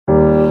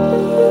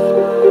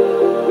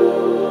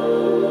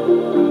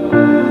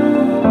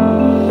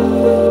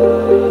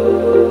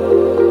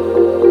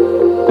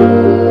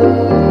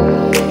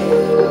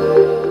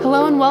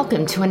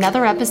welcome to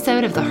another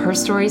episode of the Her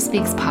Story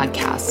Speaks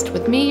podcast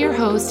with me, your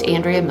host,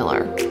 Andrea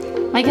Miller.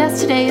 My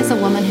guest today is a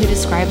woman who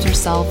describes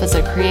herself as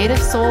a creative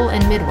soul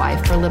and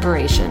midwife for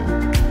liberation.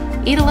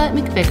 Idelette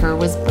McVicker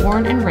was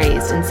born and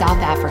raised in South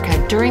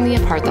Africa during the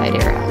apartheid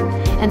era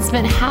and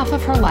spent half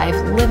of her life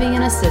living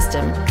in a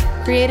system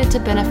created to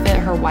benefit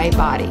her white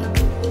body.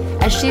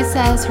 As she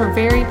says, her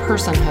very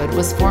personhood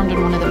was formed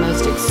in one of the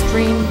most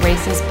extreme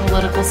racist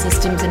political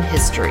systems in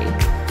history.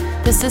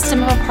 The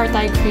system of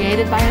apartheid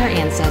created by her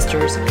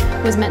ancestors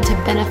was meant to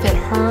benefit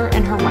her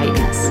and her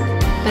whiteness.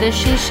 But as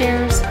she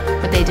shares,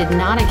 what they did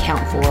not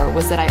account for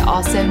was that I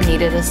also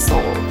needed a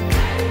soul.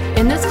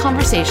 In this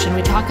conversation,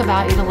 we talk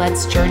about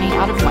Idelette's journey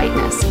out of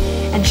whiteness,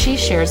 and she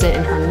shares it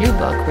in her new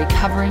book,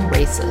 Recovering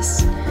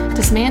Racists: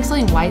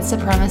 Dismantling White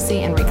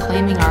Supremacy and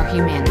Reclaiming Our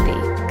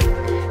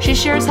Humanity. She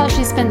shares how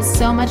she spent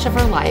so much of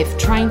her life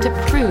trying to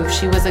prove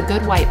she was a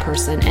good white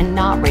person and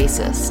not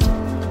racist,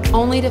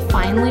 only to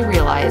finally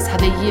realize how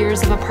the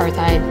years of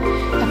apartheid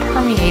have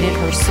permeated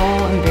her soul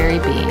and very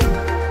being.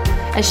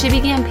 As she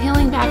began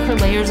peeling back her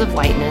layers of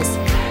whiteness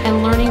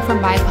and learning from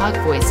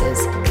BIPOC voices,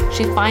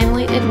 she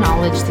finally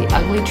acknowledged the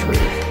ugly truth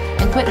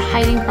and quit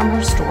hiding from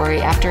her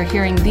story after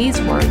hearing these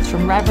words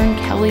from Reverend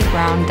Kelly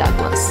Brown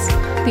Douglas: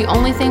 "The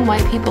only thing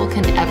white people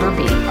can ever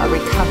be are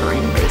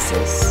recovering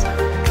racists."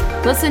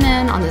 Listen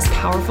in on this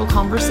powerful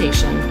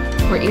conversation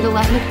where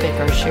Idelette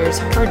McVicker shares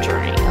her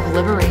journey of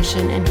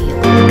liberation and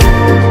healing.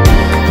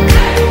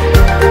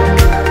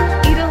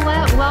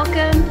 Idelette,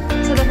 welcome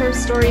to the Her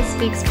Story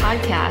Speaks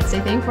podcast. I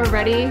think we're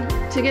ready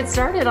to get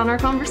started on our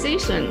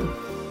conversation.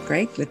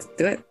 Great, let's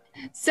do it.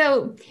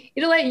 So,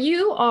 Idelette,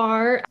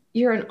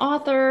 you're an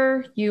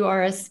author, you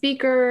are a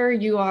speaker,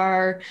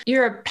 you're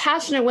a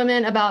passionate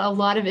woman about a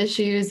lot of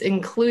issues,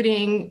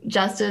 including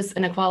justice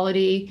and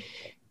equality.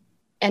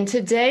 And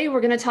today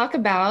we're going to talk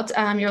about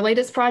your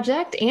latest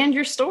project and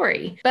your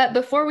story. But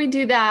before we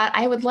do that,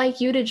 I would like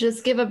you to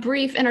just give a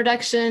brief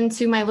introduction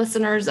to my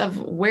listeners of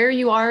where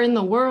you are in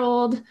the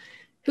world,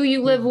 who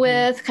you live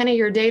with, kind of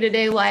your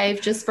day-to-day life,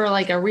 just for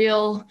like a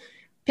real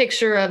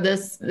picture of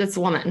this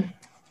woman.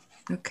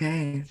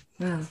 Okay.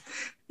 Well,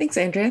 thanks,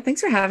 Andrea.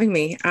 Thanks for having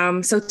me.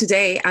 So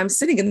today I'm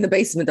sitting in the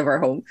basement of our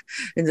home,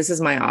 and this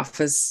is my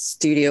office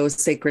studio,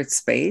 sacred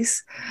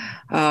space.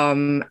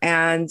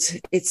 And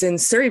it's in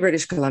Surrey,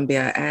 British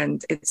Columbia,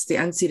 and it's the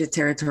unceded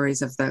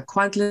territories of the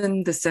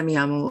Kwantlen, the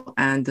Semiahmoo,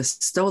 and the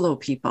Stolo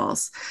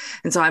peoples.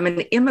 And so I'm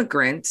an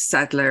immigrant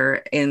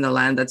settler in the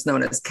land that's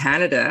known as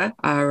Canada.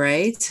 All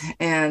right.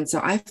 And so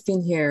I've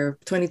been here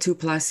 22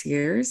 plus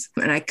years,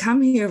 and I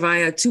come here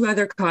via two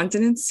other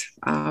continents.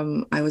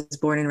 I was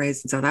born and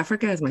raised in South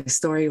Africa, as my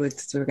story would,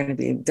 so we're going to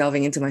be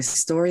delving into my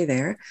story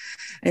there.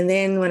 And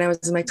then when I was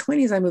in my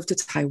 20s, I moved to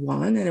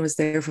Taiwan, and I was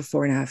there for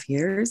 4.5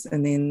 years,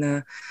 and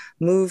then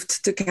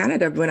moved to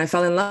Canada when I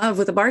fell in love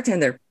with a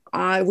bartender.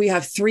 We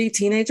have 3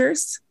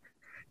 teenagers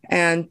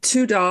and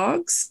 2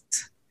 dogs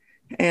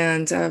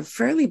and a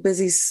fairly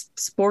busy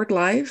sport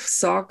life,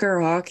 soccer,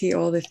 hockey,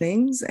 all the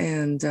things.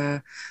 And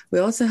we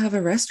also have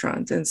a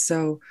restaurant. And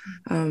so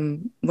a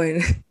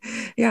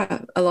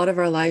lot of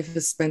our life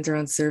is spent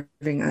around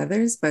serving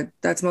others, but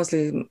that's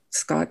mostly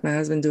Scott, my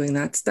husband, doing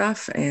that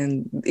stuff.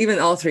 And even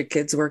all 3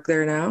 kids work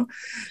there now.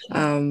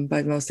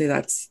 But mostly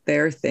that's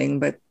their thing,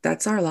 but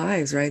that's our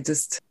lives, right?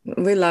 Just,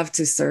 we love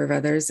to serve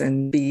others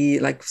and be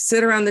like,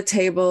 sit around the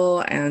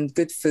table and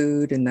good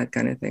food and that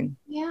kind of thing.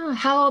 Yeah.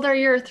 How old are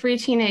your 3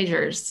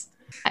 teenagers?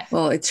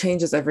 Well, it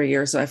changes every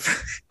year. So I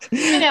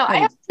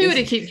have 2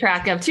 to keep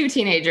track of, 2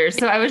 teenagers.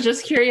 So I was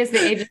just curious the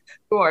age of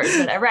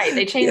yours, but right.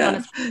 They change on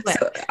a split.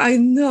 So, I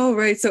know,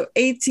 right? So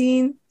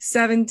 18,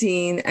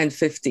 17, and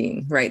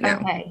 15 right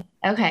now.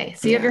 Okay.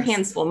 So you have your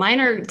hands full.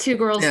 Mine are 2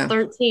 girls,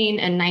 13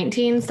 and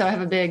 19. So I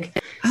have a big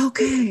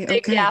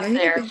gap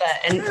there.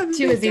 And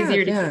 2 is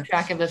easier to keep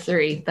track of the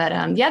 3.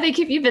 But they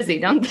keep you busy,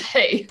 don't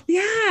they?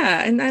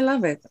 Yeah. And I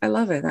love it. I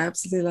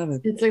absolutely love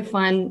it. It's a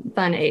fun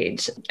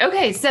age.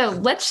 Okay. So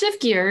let's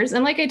shift gears.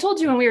 And like I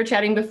told you when we were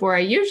chatting before, I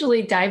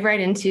usually dive right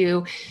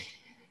into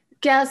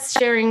guests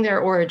sharing their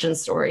origin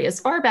story as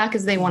far back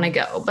as they want to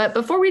go. But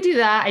before we do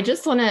that, I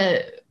just want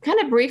to kind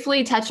of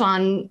briefly touch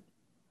on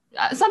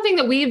something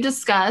that we've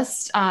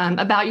discussed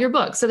about your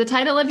book. So the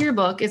title of your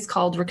book is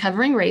called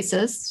Recovering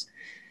Racists: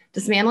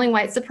 Dismantling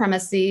White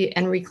Supremacy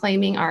and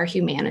Reclaiming Our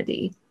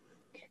Humanity.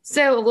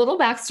 So a little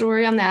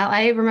backstory on that.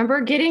 I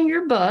remember getting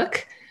your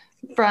book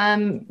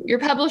from your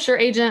publisher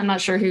agent. I'm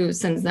not sure who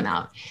sends them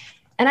out.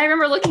 And I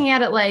remember looking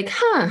at it like,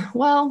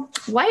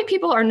 white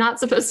people are not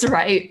supposed to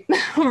write,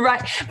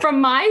 right? From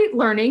my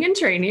learning and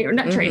training, or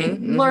not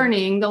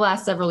learning the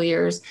last several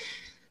years,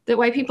 that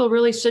white people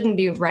really shouldn't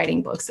be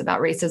writing books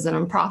about racism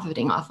and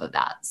profiting off of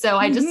that. So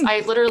I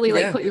literally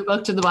put your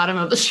book to the bottom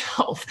of the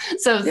shelf.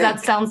 So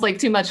that sounds like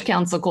too much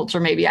cancel culture,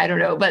 maybe, I don't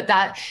know, but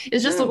that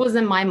is just what was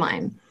in my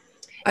mind.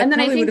 And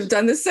then I would have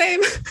done the same.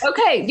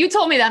 Okay. You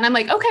told me that. And I'm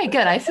like, okay,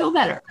 good. I feel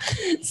better.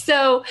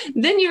 So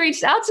then you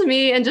reached out to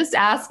me and just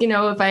asked,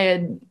 if I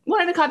had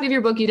wanted a copy of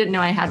your book. You didn't know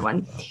I had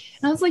one.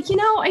 And I was like,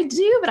 I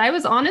do, but I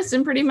was honest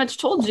and pretty much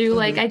told you,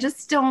 like, I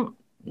just don't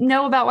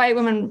know about white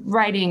women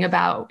writing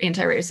about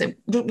anti-racism,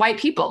 white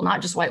people,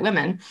 not just white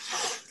women.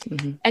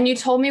 Mm-hmm. And you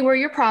told me where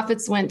your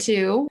profits went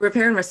to.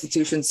 Repair and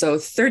restitution. So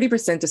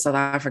 30% to South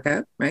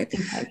Africa, right?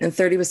 Okay. And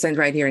 30%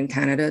 right here in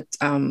Canada.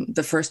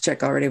 The first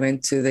check already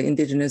went to the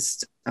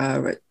Indigenous,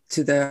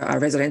 to the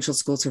Residential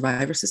School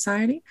Survivor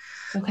Society,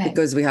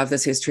 because we have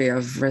this history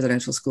of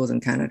residential schools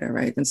in Canada,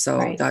 right? And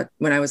so that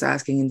when I was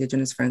asking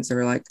Indigenous friends, they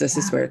were like, this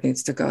is where it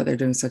needs to go. They're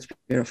doing such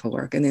beautiful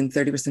work. And then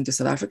 30% to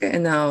South Africa.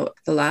 And now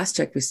the last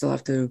check, we still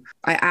have to,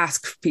 I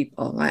ask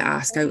people,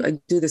 I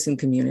do this in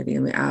community,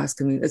 and we ask,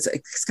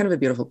 it's kind of a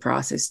beautiful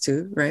process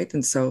too, right?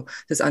 And so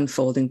this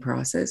unfolding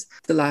process,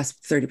 the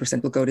last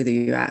 30% will go to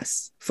the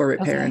US for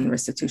repair and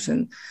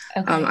restitution.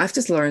 I've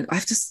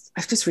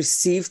just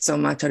received so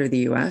much out of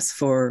the US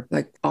for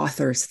like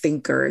authors,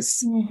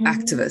 thinkers,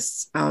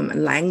 activists,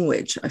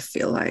 language, I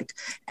feel like.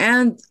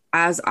 And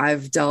as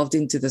I've delved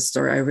into the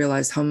story, I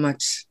realized how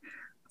much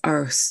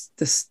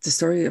the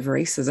story of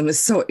racism is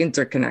so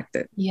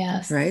interconnected.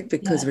 Yes. Right?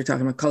 Because we're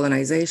talking about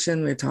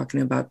colonization, we're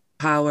talking about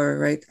power,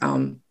 right?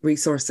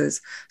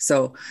 Resources.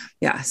 So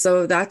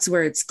that's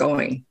where it's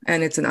going.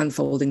 And it's an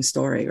unfolding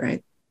story,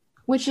 right?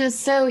 Which is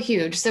so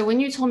huge. So when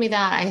you told me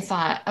that, I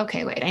thought,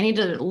 okay, wait, I need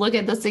to look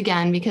at this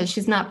again, because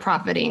she's not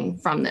profiting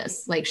from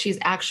this. Like, she's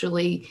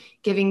actually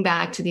giving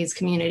back to these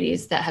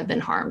communities that have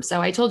been harmed.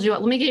 So I told you,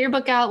 let me get your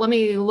book out. Let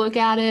me look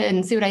at it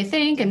and see what I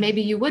think. And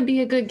maybe you would be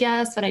a good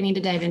guest, but I need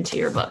to dive into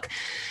your book.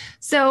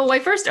 So I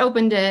first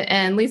opened it,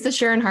 and Lisa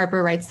Sharon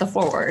Harper writes the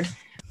foreword,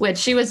 which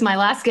she was my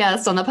last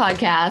guest on the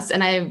podcast.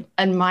 And I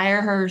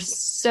admire her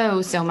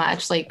so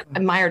much. Like,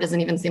 admire doesn't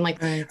even seem like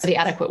the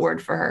adequate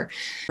word for her.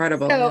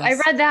 Incredible. So I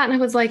read that and I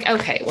was like,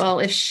 okay, well,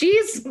 if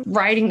she's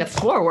writing the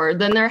foreword,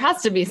 then there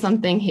has to be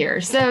something here.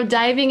 So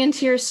diving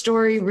into your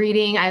story,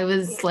 reading, I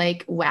was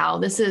like, wow,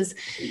 this is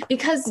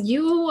because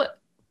you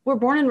were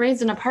born and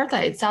raised in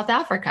apartheid, South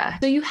Africa.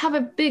 So you have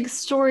a big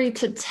story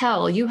to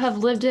tell. You have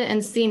lived it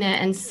and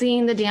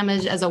seen the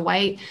damage as a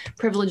white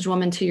privileged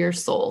woman to your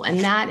soul.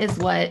 And that is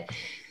what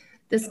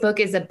this book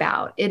is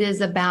about. It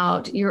is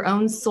about your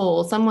own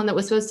soul, someone that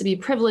was supposed to be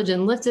privileged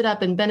and lifted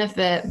up and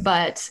benefit,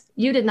 but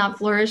you did not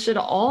flourish at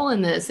all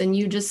in this, and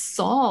you just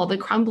saw the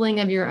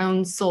crumbling of your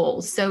own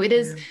soul. So it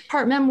is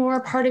part memoir,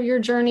 part of your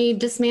journey,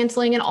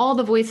 dismantling, and all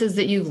the voices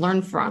that you've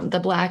learned from the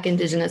Black,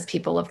 Indigenous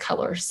people of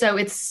color. So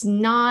it's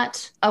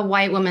not a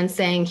white woman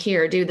saying,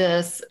 here, do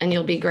this, and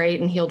you'll be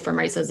great and healed from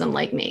racism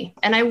like me.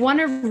 And I want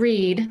to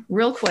read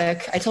real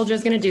quick. I told you I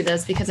was going to do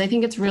this because I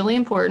think it's really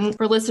important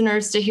for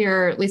listeners to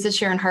hear Lisa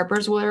Sharon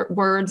Harper's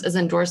words as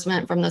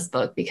endorsement from this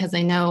book, because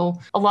I know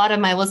a lot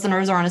of my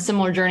listeners are on a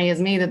similar journey as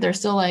me, that they're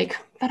still like,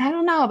 but I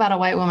don't know about a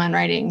white woman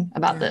writing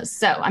about this.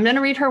 So I'm going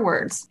to read her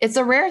words. It's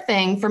a rare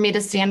thing for me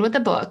to stand with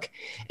a book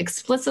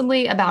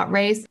explicitly about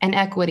race and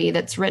equity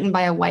that's written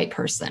by a white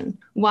person.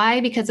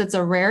 Why? Because it's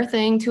a rare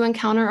thing to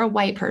encounter a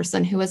white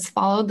person who has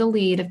followed the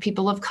lead of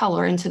people of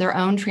color into their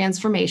own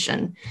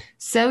transformation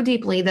so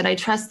deeply that I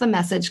trust the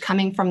message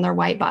coming from their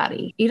white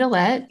body.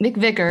 Idelette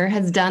McVicker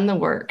has done the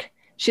work.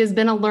 She has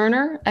been a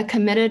learner, a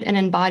committed and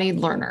embodied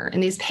learner. In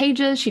these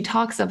pages, she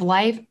talks of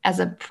life as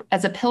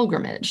a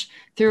pilgrimage.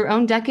 Through her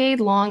own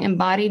decade-long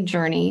embodied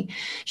journey,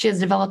 she has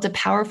developed a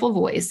powerful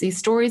voice. These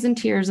stories and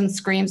tears and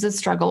screams of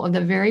struggle of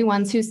the very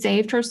ones who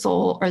saved her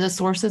soul are the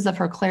sources of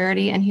her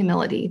clarity and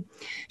humility.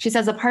 She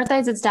says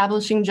apartheid's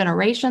establishing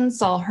generation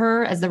saw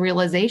her as the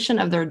realization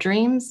of their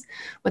dreams.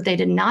 What they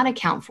did not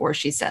account for,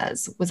 she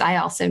says, was I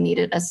also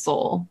needed a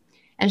soul.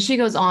 And she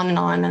goes on, and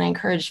I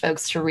encourage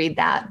folks to read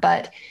that.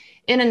 But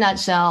in a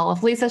nutshell,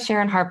 if Lisa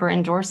Sharon Harper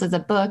endorses a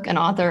book, an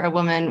author, a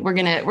woman, we're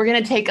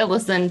gonna take a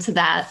listen to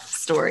that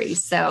story.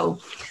 So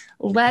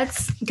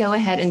let's go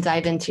ahead and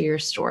dive into your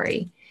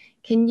story.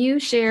 Can you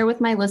share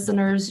with my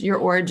listeners your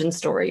origin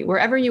story,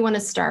 wherever you want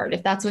to start,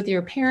 if that's with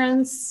your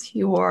parents,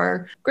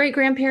 your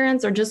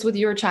great-grandparents, or just with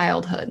your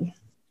childhood?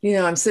 You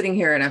know, I'm sitting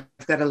here and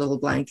I've got a little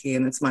blankie,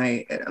 and it's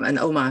my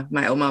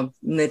Oma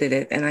knitted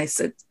it. And I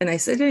said, I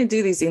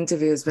do these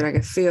interviews, but I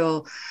could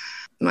feel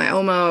my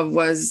Oma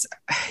was,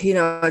 you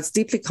know, it's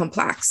deeply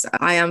complex.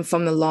 I am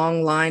from the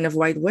long line of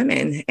white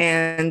women,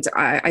 and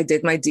I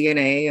did my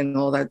DNA and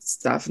all that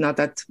stuff. Not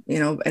that, you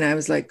know, and I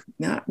was like,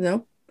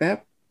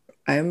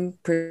 I'm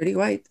pretty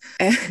white.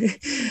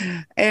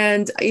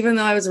 And even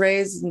though I was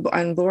raised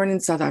and born in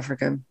South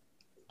Africa,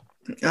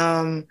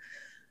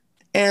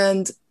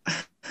 and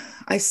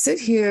I sit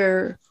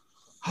here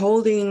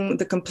holding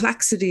the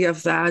complexity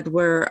of that,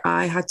 where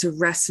I had to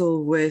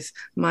wrestle with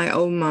my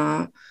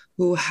Oma,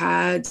 who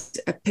had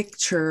a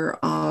picture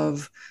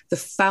of the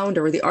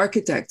founder or the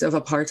architect of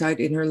apartheid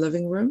in her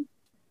living room,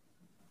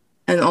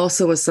 and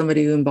also was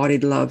somebody who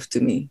embodied love to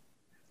me,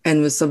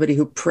 and was somebody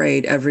who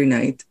prayed every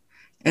night.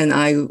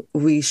 And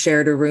we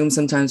shared a room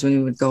sometimes when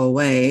we would go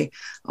away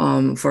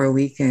for a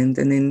weekend,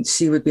 and then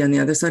she would be on the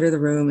other side of the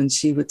room, and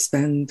she would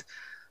spend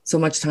so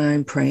much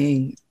time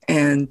praying.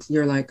 And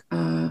you're like,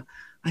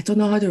 I don't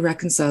know how to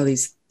reconcile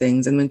these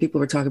things. And when people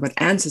were talking about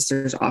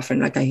ancestors, often,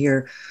 like I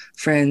hear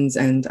friends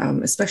and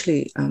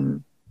especially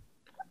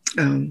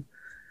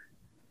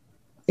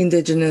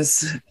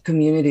indigenous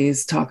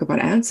communities talk about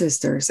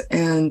ancestors,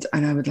 and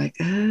I would like,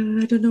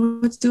 I don't know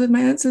what to do with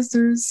my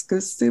ancestors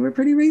because they were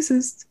pretty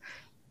racist,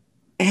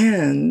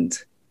 and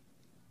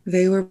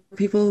they were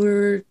people who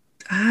were,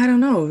 I don't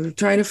know,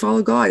 trying to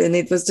follow God, and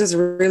it was just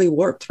really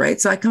warped, right?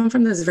 So I come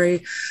from this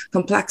very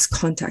complex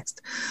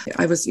context.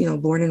 I was,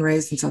 born and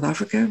raised in South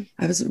Africa.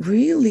 I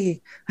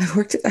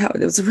worked it out.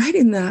 It was right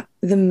in the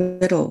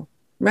middle,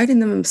 right in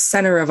the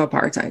center of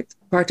apartheid.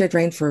 Apartheid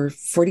reigned for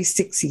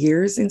 46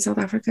 years in South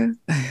Africa.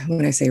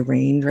 When I say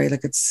reigned, right,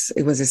 like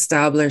it was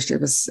established.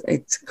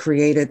 It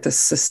created the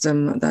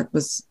system that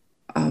was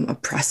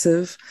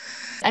oppressive.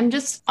 I'm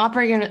just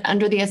operating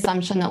under the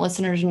assumption that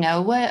listeners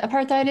know what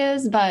apartheid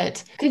is,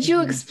 but could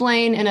you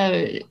explain in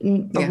a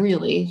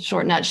really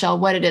short nutshell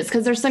what it is?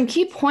 Because there's some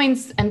key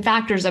points and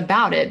factors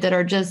about it that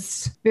are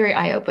just very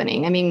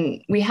eye-opening. I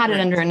mean, we had it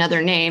under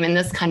another name in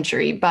this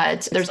country,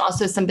 but there's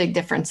also some big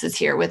differences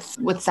here with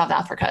South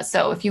Africa.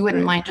 So if you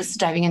wouldn't mind just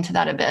diving into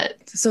that a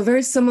bit. So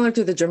very similar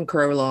to the Jim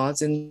Crow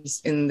laws in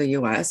the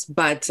US,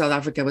 but South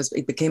Africa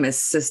it became a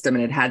system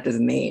and it had this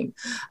name.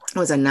 It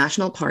was a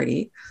national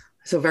party.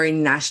 So very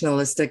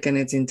nationalistic in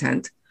its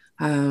intent,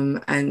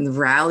 and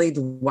rallied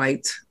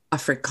white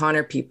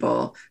Afrikaner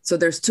people. So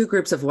there's two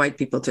groups of white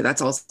people too.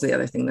 That's also the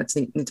other thing that's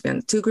need to be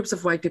on. Two groups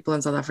of white people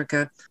in South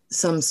Africa.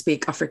 Some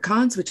speak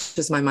Afrikaans, which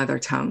is my mother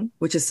tongue,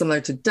 which is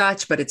similar to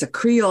Dutch, but it's a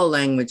Creole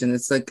language, and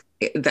it's like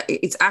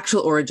its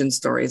actual origin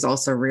story is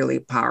also really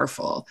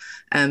powerful,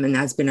 and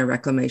has been a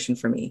reclamation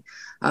for me.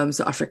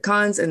 So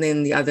Afrikaans, and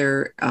then the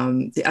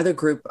other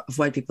group of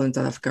white people in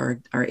South Africa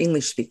are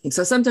English speaking.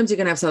 So sometimes you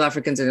can have South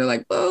Africans and you're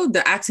like, oh,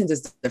 the accent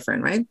is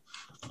different, right?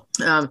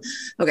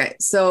 Okay,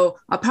 so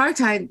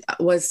apartheid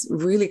was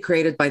really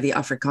created by the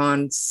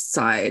Afrikaans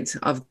side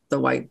of the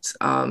white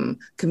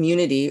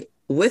community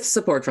with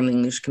support from the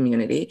English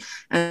community,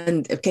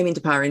 and it came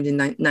into power in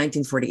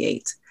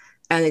 1948,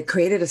 and it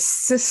created a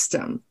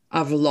system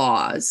of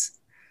laws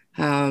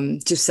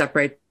to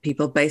separate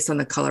people based on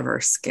the color of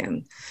our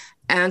skin.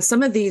 And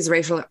some of these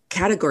racial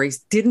categories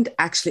didn't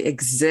actually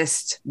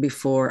exist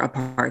before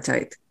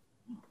apartheid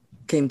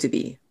came to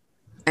be.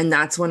 And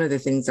that's one of the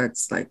things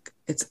that's like,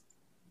 That's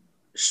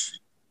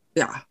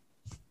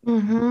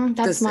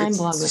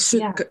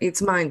mind-blowing.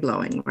 It's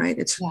mind-blowing, right?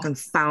 It should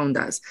confound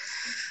us.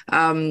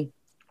 And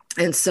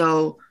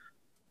so,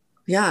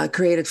 it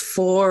created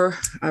 4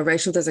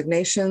 racial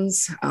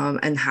designations,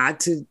 and had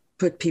to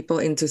put people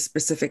into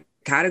specific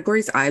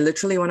categories. I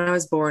literally, when I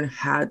was born,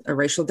 had a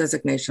racial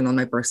designation on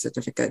my birth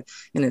certificate,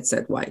 and it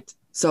said white.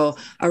 So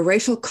a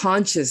racial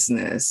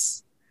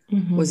consciousness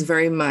was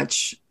very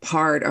much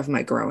part of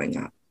my growing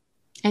up.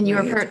 And you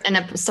were in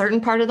a certain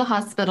part of the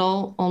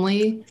hospital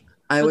only?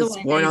 I was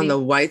born on the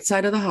white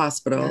side of the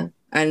hospital. Yeah.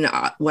 And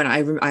when I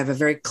have a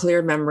very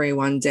clear memory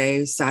one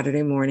day,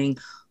 Saturday morning,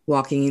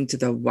 walking into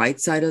the white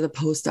side of the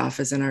post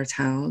office in our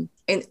town.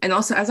 And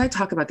also, as I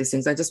talk about these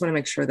things, I just want to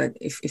make sure that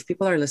if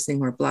people are listening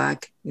who are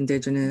Black,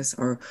 Indigenous,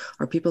 or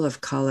people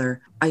of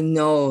color, I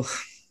know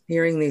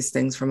hearing these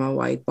things from a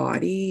white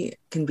body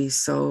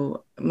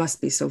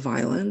must be so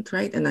violent,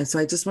 right? And so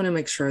I just want to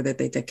make sure that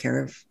they take care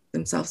of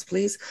themselves,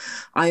 please.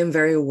 I am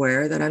very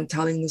aware that I'm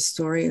telling this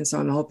story, and so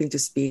I'm hoping to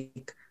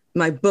speak.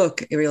 My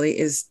book really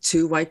is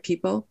to white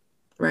people,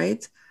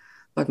 right?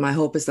 But my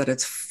hope is that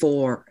it's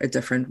for a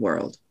different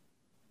world.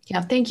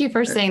 Yeah, thank you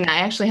for saying that. I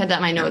actually had that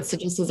in my notes. So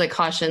just as a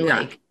caution,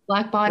 like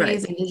Black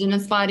bodies,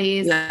 Indigenous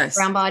bodies,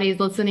 brown bodies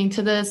listening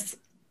to this.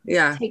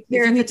 Yeah. If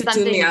you need to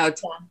tune me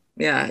out.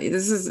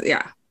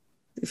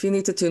 If you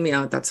need to tune me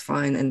out, that's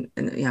fine.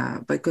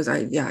 And because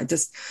I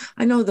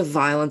know the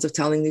violence of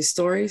telling these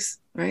stories,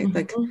 right?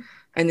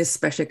 And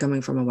especially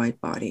coming from a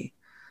white body.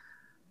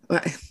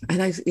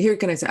 And I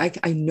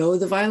know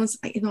the violence.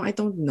 I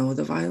don't know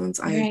the violence.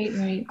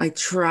 I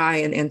try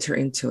and enter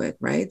into it,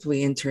 right?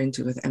 We enter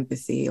into it with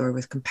empathy or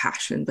with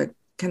compassion, but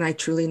can I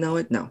truly know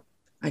it? No,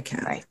 I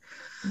can't.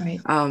 Right.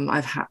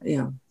 I've had,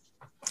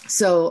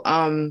 So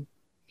going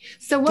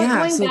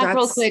back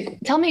real quick,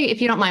 tell me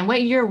if you don't mind,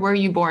 what year were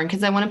you born?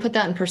 Because I want to put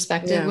that in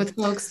perspective with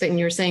folks. And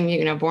you're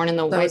saying, born in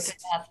the white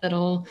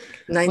hospital.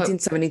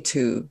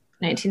 1972.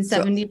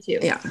 1972.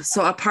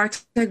 So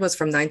apartheid was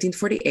from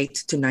 1948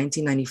 to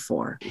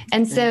 1994.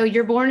 And so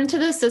you're born into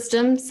the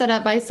system set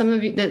up by some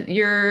of you that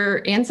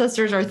your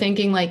ancestors are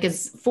thinking like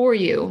is for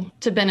you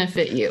to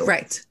benefit you.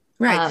 Right.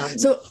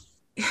 So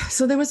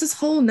there was this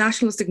whole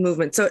nationalistic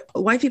movement. So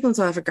white people in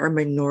South Africa are a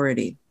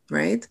minority,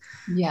 right?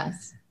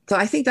 Yes. So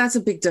I think that's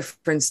a big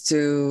difference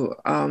to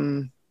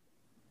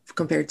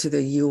compared to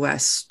the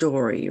US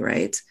story,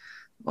 right?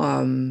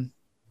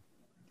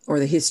 Or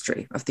the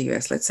history of the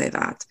US, let's say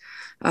that.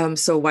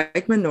 So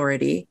white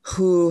minority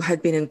who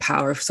had been in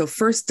power. So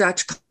first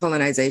Dutch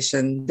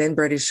colonization, then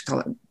British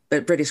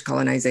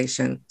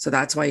colonization. So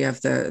that's why you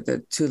have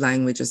the 2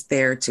 languages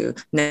there too.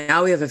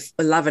 Now we have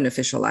 11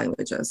 official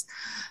languages.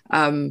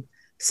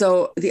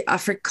 So the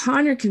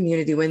Afrikaner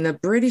community, when the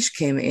British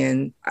came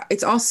in,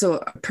 it's also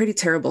a pretty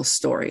terrible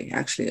story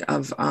actually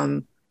of,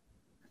 and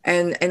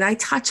I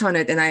touch on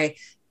it, and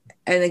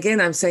And again,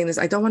 I'm saying this,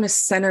 I don't want to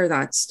center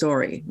that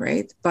story,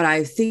 right? But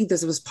I think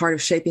this was part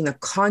of shaping the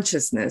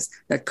consciousness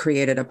that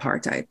created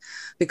apartheid.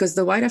 Because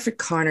the white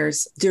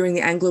Afrikaners during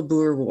the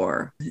Anglo-Boer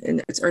War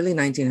in its early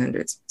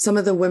 1900s, some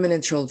of the women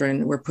and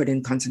children were put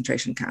in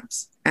concentration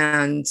camps,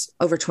 and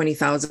over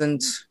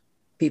 20,000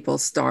 people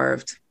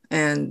starved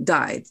and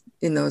died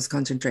in those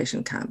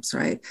concentration camps,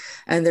 right?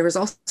 And there was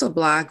also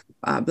black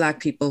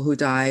people who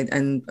died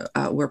and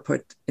were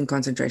put in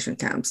concentration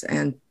camps,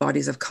 and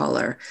bodies of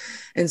color.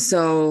 And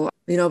so,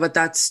 but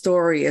that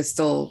story is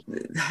still,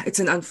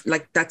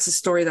 that's a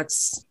story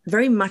that's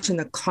very much in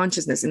the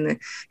consciousness and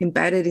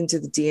embedded into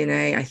the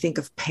DNA, I think,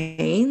 of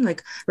pain.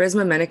 Like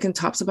Resmaa Menakem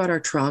talks about our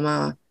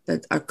trauma,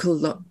 that our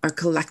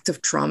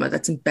collective trauma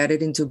that's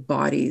embedded into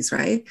bodies,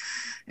 right?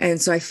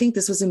 And so I think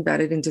this was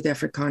embedded into the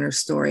Afrikaner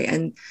story.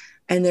 And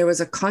there was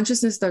a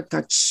consciousness that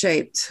got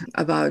shaped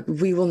about,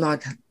 we will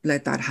not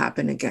let that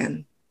happen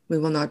again. We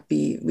will not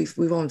be, we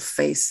won't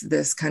face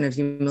this kind of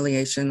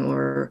humiliation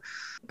or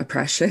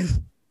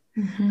oppression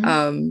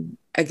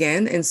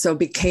again. And so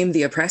became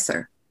the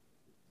oppressor.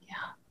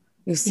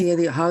 You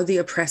see how the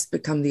oppressed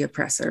become the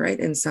oppressor, right?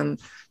 And some,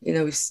 and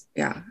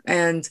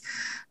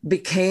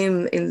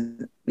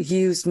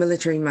used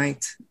military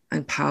might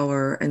and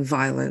power and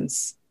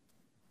violence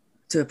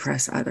to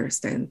oppress others,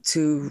 then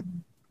to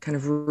kind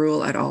of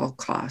rule at all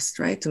costs,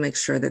 right? To make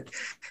sure that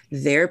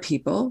their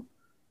people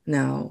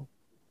now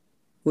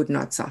would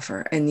not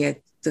suffer. And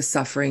yet the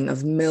suffering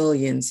of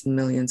millions and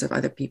millions of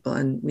other people,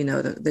 and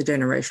the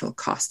generational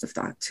cost of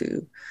that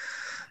too,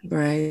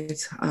 right?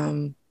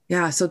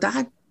 So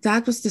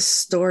that was the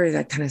story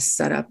that kind of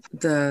set up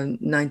the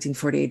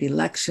 1948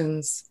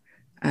 elections,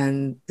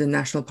 and the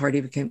National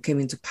Party came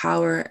into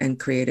power and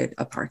created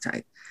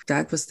apartheid.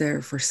 That was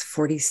there for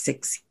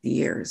 46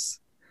 years.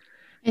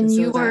 And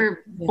you were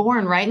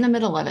born right in the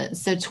middle of it.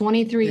 So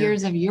 23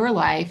 years of your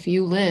life,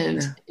 you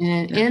lived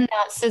in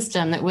that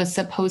system that was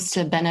supposed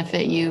to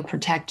benefit you,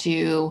 protect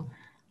you,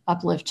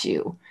 uplift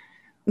you.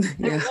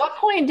 At what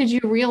point did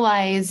you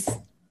realize,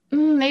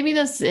 maybe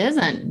this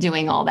isn't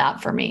doing all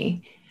that for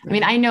me? I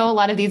mean, I know a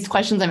lot of these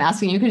questions I'm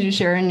asking you because you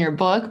share in your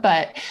book,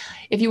 but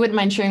if you wouldn't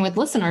mind sharing with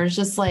listeners,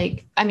 just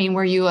like, I mean,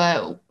 were you,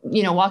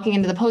 walking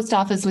into the post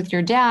office with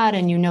your dad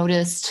and you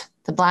noticed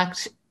the black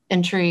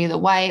entry, the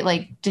white,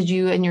 like, did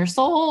you in your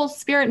soul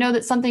spirit know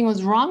that something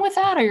was wrong with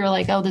that? Or you're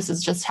like, oh, this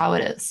is just how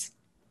it is?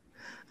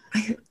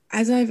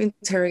 As I've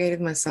interrogated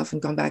myself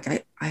and gone back,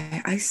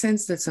 I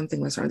sensed that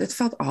something was wrong. It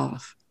felt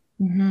off,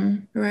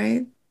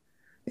 right?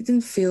 It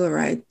didn't feel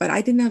right, but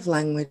I didn't have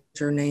language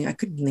or name. I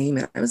couldn't name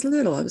it. I was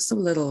so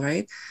little,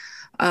 right?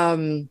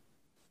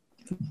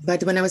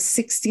 But when I was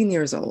 16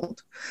 years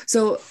old,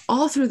 so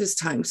all through this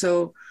time,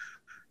 so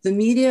the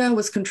media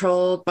was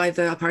controlled by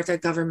the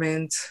apartheid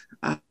government.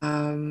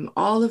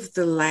 All of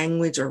the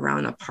language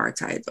around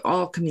apartheid,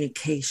 all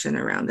communication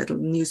around it,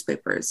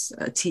 newspapers,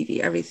 TV,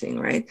 everything,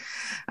 right?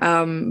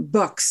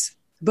 Books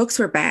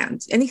were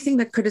banned. Anything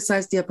that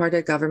criticized the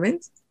apartheid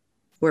government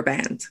were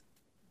banned.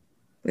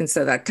 And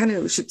so that kind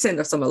of should send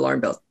us some alarm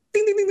bells.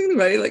 Ding, ding, ding, ding,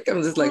 right? Like,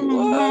 I'm just like,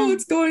 whoa,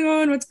 what's going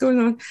on? What's going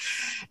on?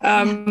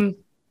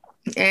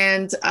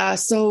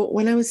 So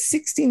when I was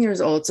 16 years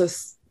old, so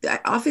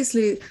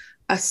obviously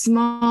a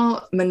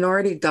small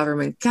minority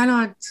government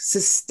cannot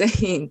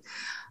sustain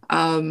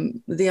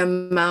the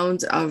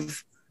amount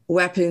of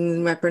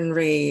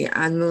weaponry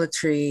and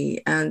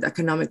military and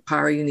economic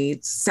power you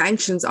need.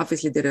 Sanctions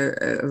obviously did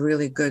a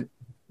really good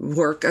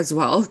work as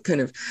well,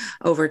 kind of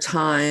over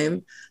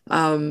time,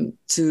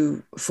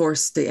 to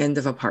force the end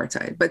of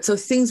apartheid. But so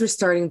things were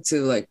starting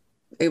to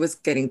it was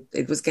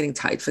getting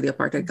tight for the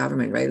apartheid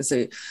government, right? And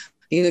so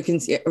you can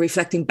see,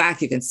 reflecting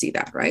back, you can see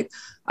that, right?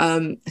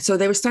 So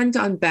they were starting to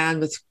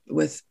unban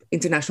with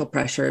international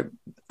pressure,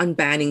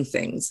 unbanning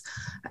things,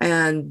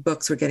 and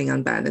books were getting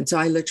unbanned. And so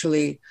I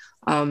literally,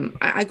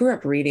 I grew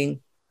up reading,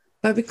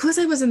 but because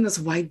I was in this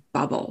white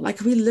bubble,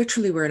 like we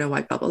literally were in a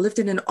white bubble, lived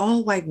in an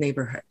all-white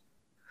neighborhood.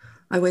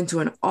 I went to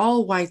an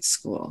all-white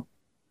school.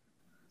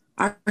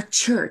 Our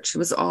church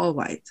was all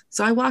white.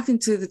 So I walked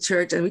into the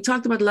church and we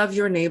talked about love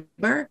your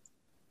neighbor.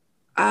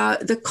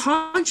 The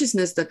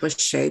consciousness that was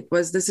shaped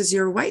was, this is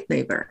your white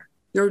neighbor.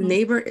 Your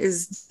neighbor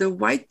is the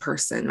white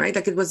person, right?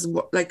 It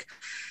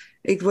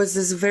was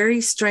this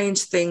very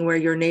strange thing where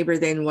your neighbor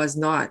then was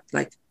not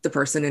like the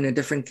person in a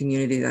different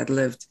community that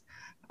lived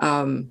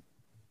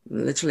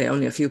literally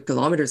only a few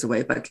kilometers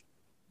away, but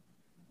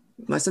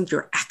wasn't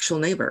your actual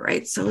neighbor,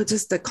 right? So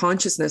just the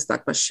consciousness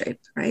that was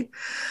shaped, right?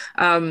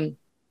 And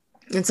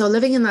so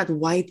living in that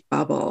white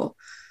bubble,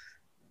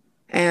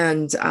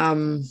 and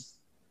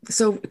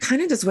so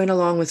kind of just went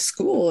along with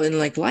school and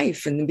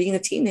life and being a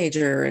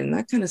teenager and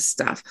that kind of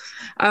stuff.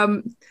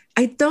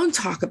 I don't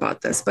talk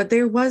about this, but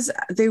there was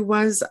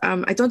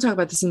I don't talk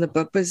about this in the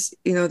book, but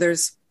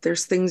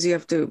there's things you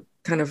have to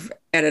kind of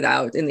edit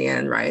out in the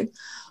end, right?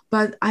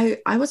 But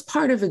I was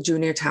part of a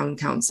junior town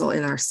council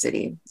in our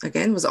city.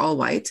 Again, was all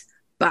white,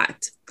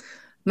 but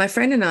my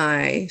friend and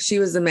I, she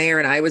was the mayor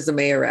and I was the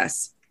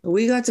mayoress.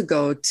 We got to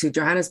go to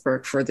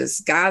Johannesburg for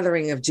this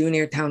gathering of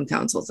junior town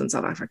councils in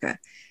South Africa.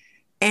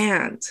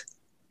 And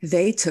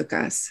they took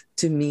us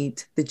to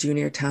meet the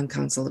Junior Town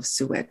Council of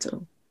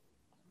Soweto.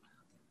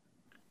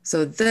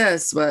 So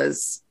this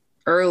was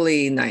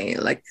early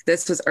night, like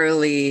this was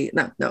early,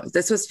 no,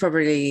 this was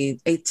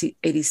probably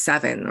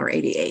 87 or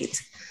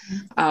 88.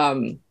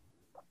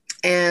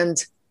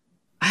 And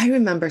I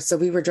remember, so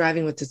we were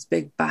driving with this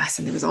big bus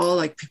and it was all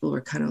like, people were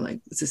kind of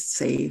like, is this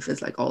safe?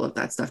 It's like all of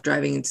that stuff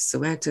driving into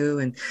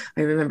Soweto. And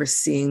I remember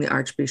seeing the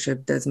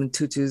Archbishop Desmond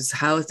Tutu's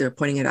house. They were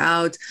pointing it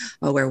out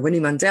where Winnie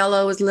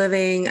Mandela was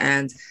living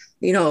and,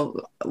 you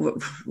know,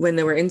 when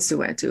they were in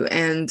Soweto.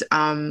 And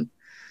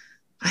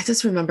I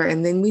just remember,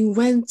 and then we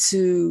went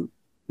to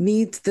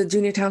meet the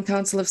Junior Town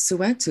Council of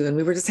Soweto and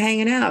we were just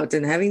hanging out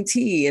and having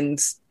tea and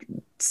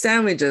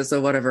sandwiches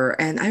or whatever.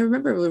 And I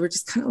remember we were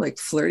just kind of like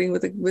flirting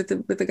with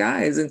the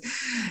guys. And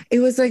it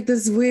was like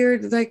this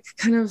weird, like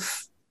kind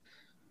of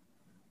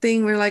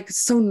thing where like,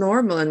 it's so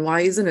normal. And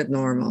why isn't it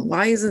normal?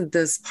 Why isn't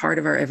this part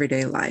of our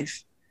everyday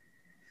life?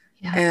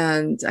 Yeah.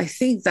 And I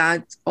think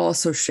that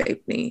also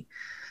shaped me.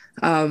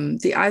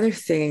 The other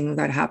thing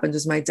that happened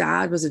was my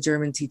dad was a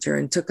German teacher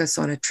and took us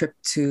on a trip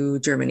to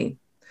Germany.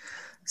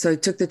 So he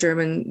took the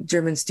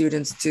German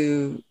students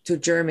to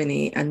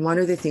Germany. And one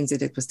of the things he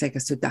did was take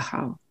us to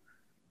Dachau,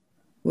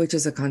 which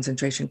is a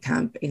concentration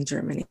camp in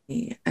Germany,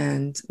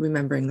 and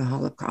remembering the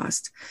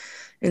Holocaust.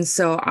 And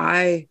so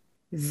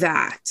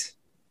that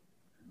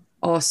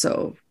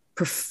also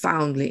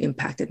profoundly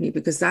impacted me,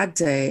 because that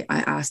day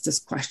I asked this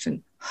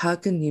question: how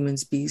can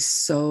humans be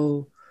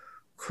so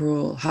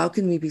cruel? How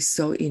can we be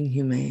so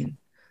inhumane?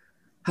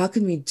 How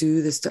can we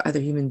do this to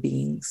other human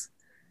beings?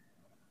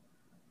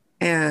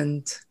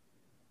 And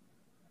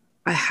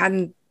I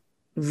hadn't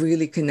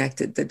really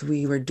connected that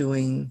we were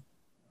doing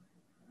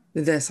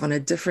this in a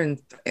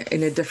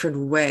different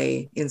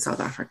way in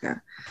South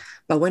Africa.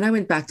 But when I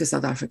went back to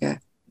South Africa,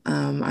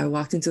 I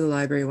walked into the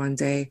library one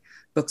day,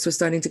 books were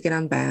starting to get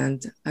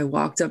unbanned. I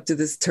walked up to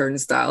this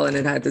turnstile and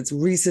it had its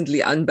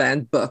recently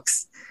unbanned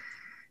books.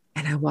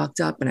 And I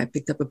walked up and I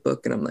picked up a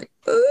book and I'm like,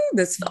 oh,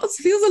 this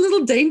feels a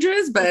little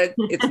dangerous, but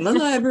it's in the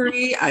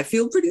library. I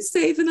feel pretty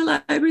safe in the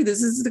library.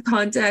 This is the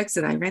context.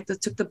 And I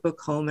took the book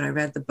home and I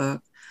read the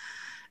book.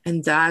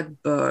 And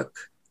that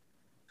book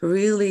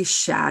really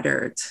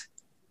shattered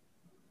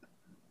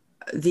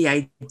the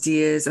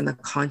ideas and the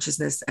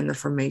consciousness and the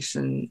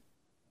formation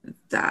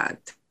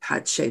that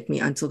had shaped me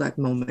until that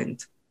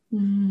moment.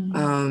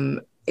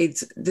 Mm.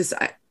 It's this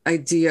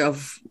idea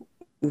of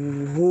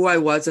who I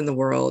was in the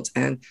world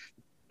and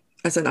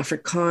as an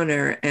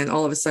Afrikaner, and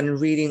all of a sudden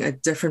reading a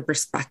different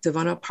perspective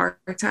on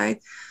apartheid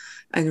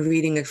and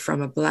reading it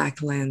from a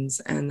Black lens,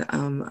 and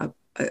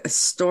a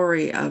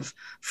story of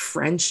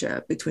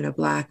friendship between a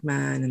Black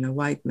man and a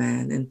white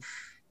man.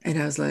 And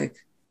I was like,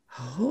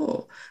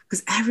 oh,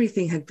 because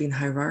everything had been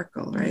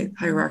hierarchical, right?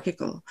 Mm-hmm.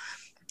 Hierarchical.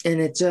 And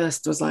it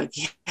just was like,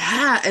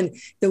 yeah. And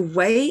the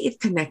way it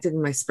connected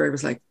in my spirit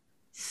was like,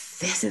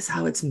 this is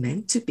how it's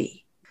meant to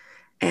be.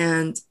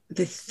 And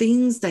the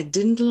things that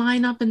didn't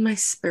line up in my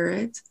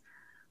spirit,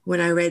 when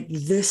I read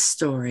this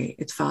story,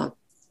 it felt,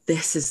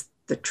 this is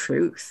the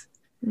truth.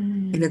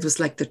 Mm. And it was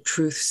like the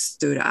truth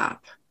stood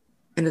up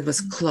and it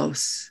was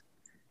close.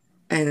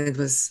 And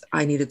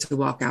I needed to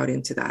walk out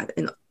into that.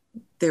 And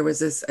there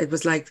was it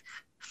was like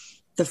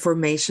the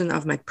formation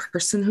of my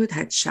personhood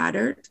had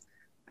shattered.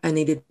 I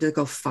needed to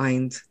go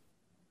find,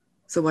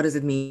 so what does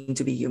it mean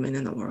to be human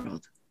in the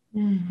world?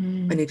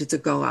 Mm-hmm. I needed to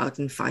go out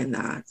and find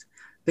that,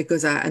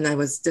 because I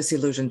was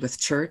disillusioned with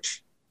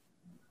church,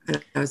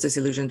 and I was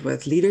disillusioned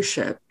with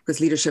leadership, because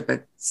leadership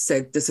had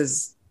said this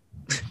is,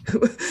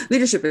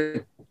 leadership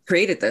had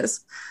created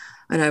this.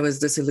 And I was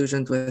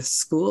disillusioned with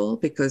school,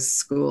 because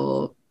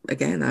school,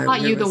 again, I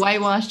taught you the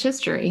whitewashed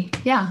history.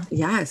 Yeah.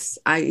 Yes.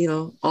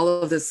 All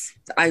of this,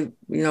 I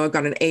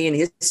got an A in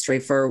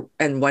history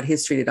and what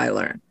history did I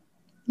learn?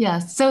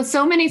 Yes.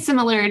 So many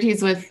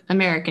similarities with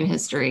American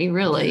history,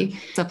 really.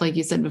 Stuff like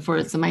you said before,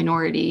 it's a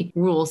minority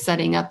rule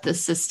setting up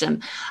this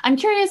system. I'm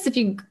curious if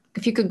you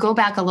could go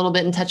back a little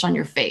bit and touch on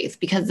your faith,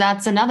 because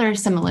that's another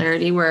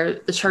similarity where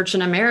the church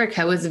in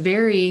America was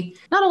very,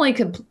 not only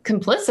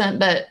complicit,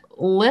 but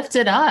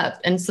lifted up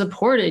and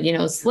supported,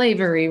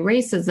 slavery,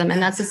 racism.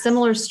 And that's a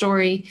similar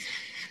story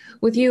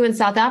with you in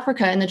South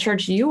Africa and the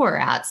church you were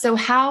at. So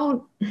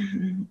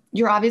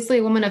you're obviously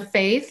a woman of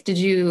faith. Did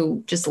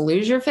you just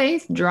lose your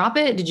faith, drop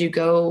it? Did you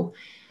go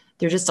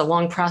through just a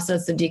long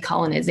process of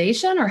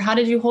decolonization, or how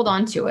did you hold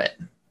on to it?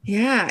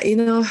 Yeah,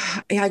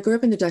 I grew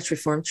up in the Dutch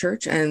Reformed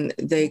Church, and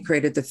they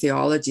created the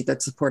theology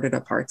that supported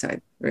apartheid,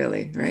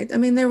 really, right? I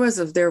mean, there was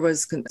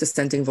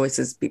dissenting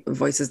voices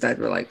that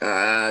were like,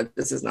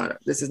 this is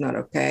not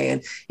okay.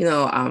 And,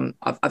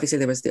 obviously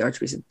there was the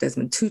Archbishop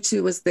Desmond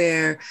Tutu was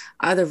there,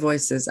 other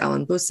voices,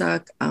 Alan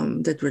Busak,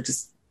 that were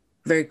just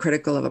very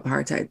critical of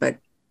apartheid, but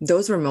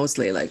those were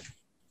mostly like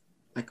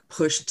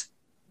pushed,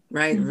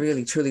 right? Mm-hmm.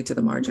 Really, truly to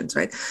the margins,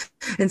 right?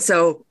 And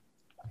so,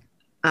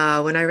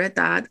 when I read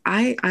that,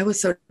 I was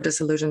so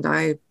disillusioned.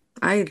 I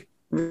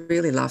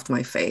really left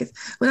my faith.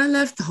 When I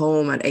left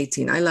home at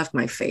 18, I left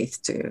my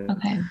faith too.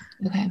 Okay.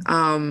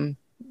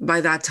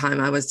 By that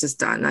time, I was just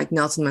done. Like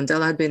Nelson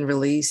Mandela had been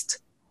released.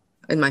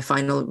 in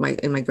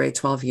my grade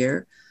 12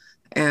 year.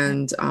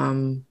 And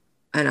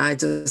I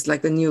just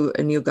like a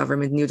new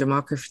government, new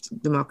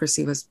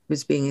democracy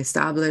was being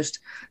established.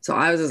 So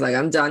I was just like,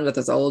 I'm done with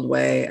this old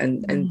way.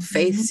 And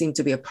faith seemed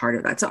to be a part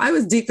of that. So I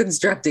was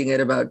deconstructing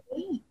it about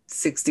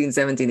 16,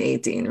 17,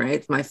 18,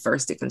 right? My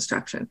first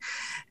deconstruction.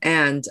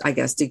 And I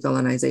guess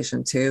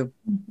decolonization too.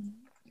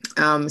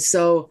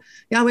 So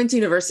yeah, I went to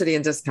university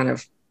and just kind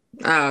of,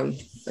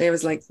 it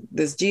was like,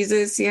 this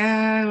Jesus,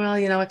 yeah,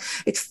 well,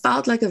 it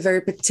felt like a very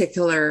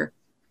particular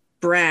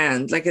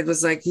brand. Like it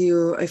was like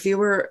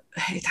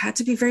it had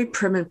to be very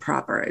prim and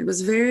proper. It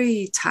was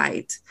very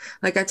tight.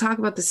 Like I talk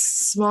about the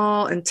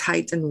small and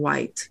tight and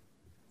white.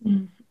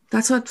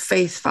 That's what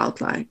faith felt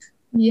like.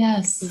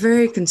 Yes.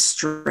 Very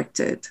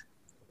constricted,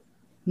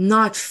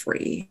 not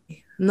free,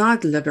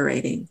 not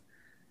liberating,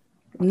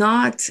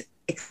 not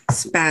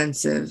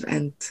expansive,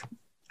 and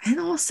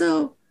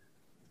also,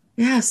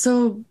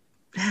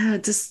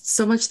 just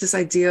so much this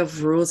idea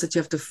of rules that you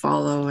have to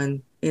follow,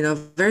 and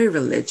very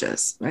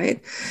religious,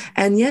 right?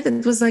 And yet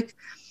it was like,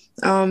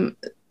 to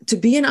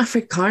be an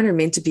Afrikaner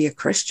meant to be a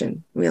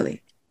Christian,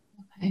 really.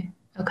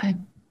 Okay.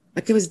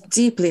 Like it was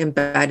deeply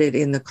embedded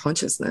in the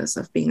consciousness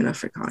of being an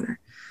Afrikaner.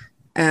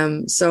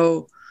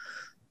 So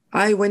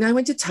when I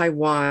went to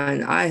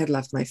Taiwan, I had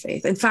left my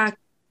faith. In fact,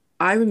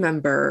 I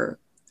remember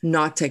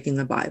not taking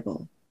a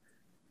Bible.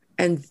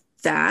 And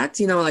that,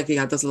 like you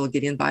got those little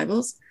Gideon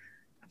Bibles.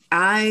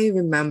 I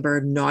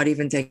remember not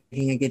even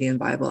taking a Gideon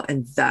Bible.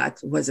 And that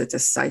was a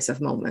decisive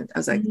moment. I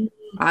was like,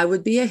 I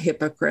would be a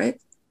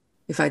hypocrite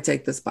if I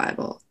take this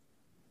Bible.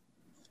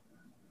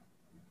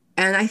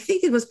 And I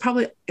think it was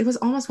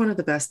almost one of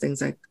the best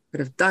things I could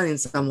have done in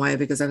some way,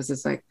 because I was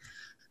just like,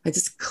 I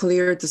just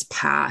cleared this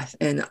path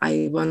and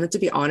I wanted to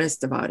be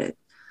honest about it.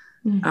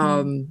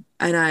 And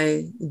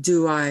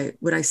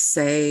would I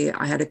say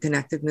I had a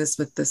connectedness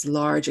with this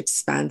large,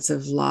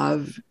 expansive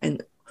love,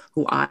 and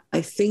who I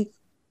think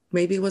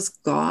maybe it was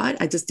God.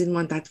 I just didn't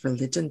want that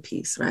religion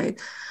piece, right?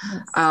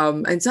 Yes.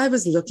 And so I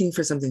was looking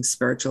for something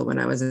spiritual when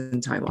I was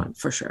in Taiwan,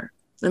 for sure.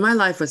 And my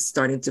life was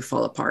starting to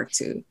fall apart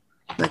too.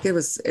 Like I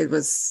was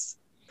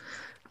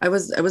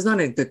not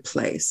in a good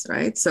place,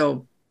 right?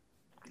 So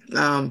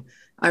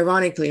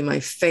ironically, my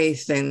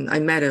faith, and I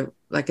met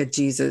a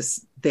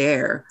Jesus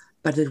there,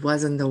 but it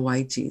wasn't the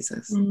white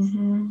Jesus.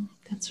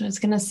 That's what I was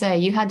going to say.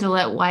 You had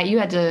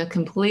to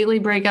completely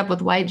break up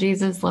with white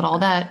Jesus, let all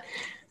that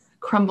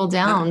crumble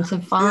down to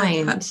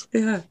find.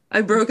 Yeah. I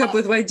broke up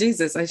with white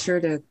Jesus. I sure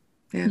did.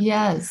 Yeah.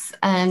 Yes.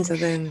 And so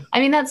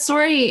that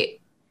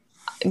story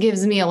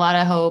gives me a lot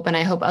of hope, and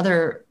I hope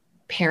other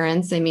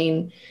parents,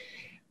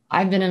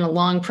 I've been in a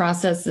long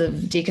process of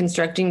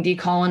deconstructing,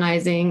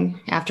 decolonizing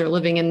after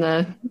living in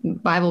the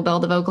Bible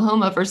Belt of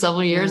Oklahoma for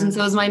several years. And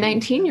so is my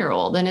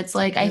 19-year-old. And it's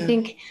like, I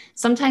think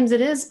sometimes it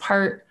is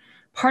part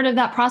of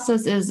that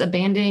process is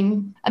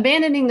abandoning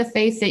the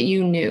faith that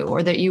you knew,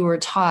 or that you were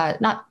taught,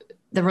 not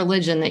the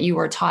religion that you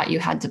were taught you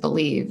had to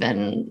believe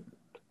and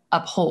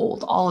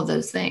uphold, all of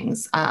those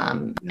things,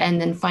 and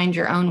then find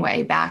your own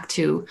way back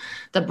to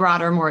the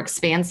broader, more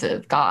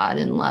expansive God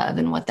and love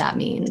and what that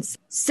means.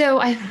 So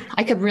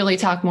I could really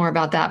talk more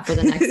about that for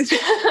the next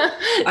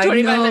 25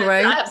 minutes.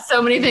 Right? I have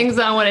so many things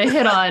I want to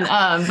hit on,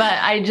 but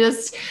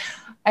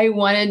I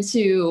wanted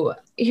to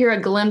hear a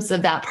glimpse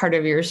of that part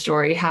of your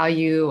story, how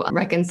you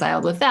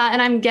reconciled with that.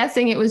 And I'm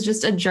guessing it was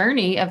just a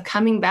journey of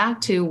coming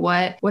back to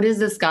what is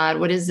this God?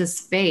 What is this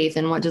faith?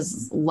 And what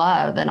does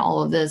love and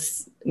all of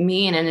this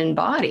mean and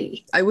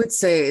embody? I would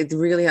say it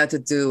really had to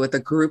do with a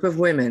group of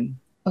women.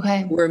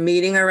 Okay. We're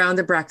meeting around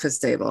the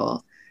breakfast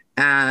table,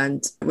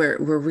 and we're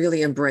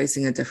really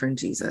embracing a different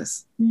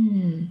Jesus.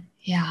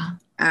 Yeah.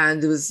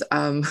 And it was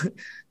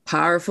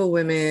powerful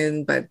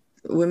women, but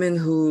women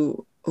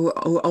who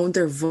owned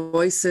their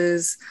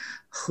voices,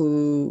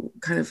 who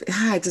kind of,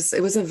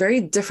 it was a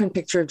very different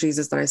picture of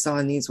Jesus that I saw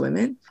in these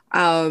women.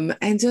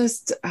 And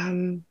just,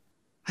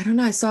 I don't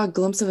know, I saw a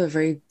glimpse of a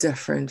very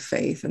different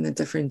faith and a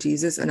different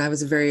Jesus, and I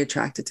was very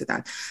attracted to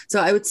that.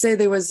 So I would say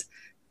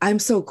I'm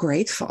so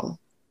grateful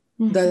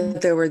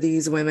that there were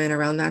these women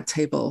around that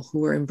table who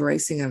were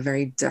embracing a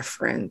very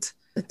different,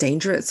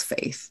 dangerous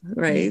faith,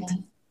 right? Yeah.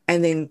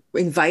 And then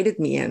invited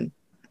me in.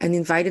 And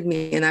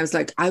I was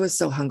like, I was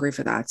so hungry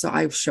for that. So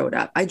I showed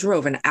up. I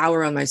drove an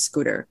hour on my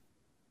scooter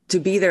to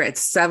be there at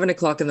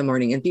 7:00 in the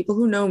morning. And people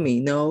who know me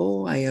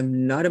know I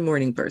am not a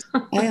morning person.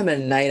 I am a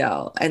night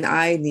owl. And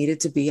I needed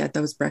to be at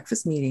those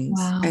breakfast meetings.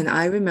 Wow. And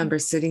I remember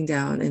sitting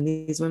down, and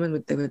these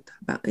women they would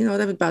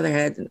bow their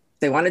head. If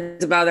they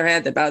wanted to bow their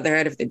head, they bowed their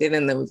head. If they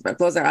didn't, they would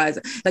close their eyes.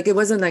 Like, it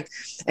wasn't like,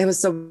 it was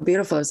so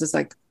beautiful. It was just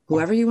like,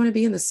 whoever you want to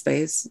be in this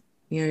space,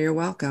 you're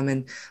welcome.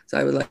 And so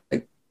I would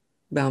like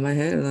bow my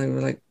head, and I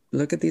would like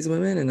look at these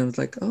women, and I was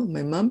like, oh,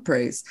 my mom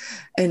prays.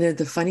 And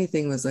the funny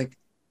thing was, like,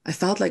 I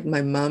felt like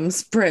my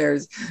mom's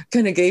prayers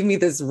kind of gave me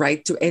this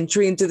right to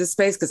entry into the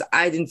space, because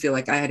I didn't feel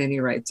like I had any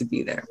right to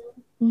be there.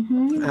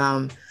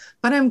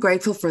 But I'm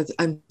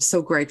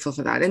so grateful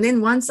for that. And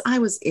then once I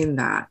was in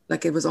that,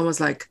 like, it was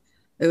almost like,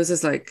 it was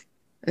just like,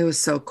 it was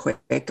so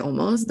quick,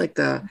 almost like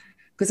the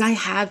because I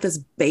had this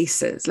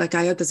basis, like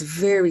I had this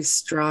very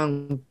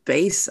strong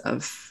base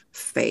of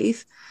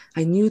faith.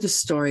 I knew the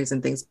stories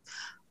and things,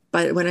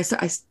 but when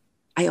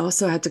I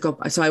also had to go.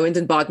 So I went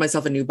and bought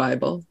myself a new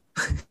Bible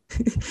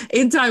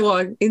in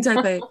Taiwan, in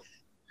Taipei,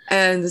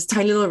 and this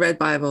tiny little red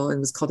Bible, and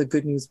it was called the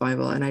Good News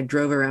Bible. And I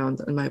drove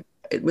around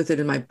with it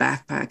in my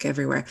backpack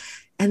everywhere.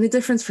 And the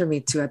difference for me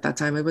too at that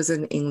time, it was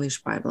an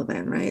English Bible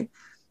then, right?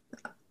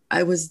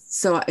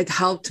 It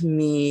helped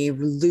me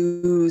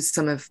lose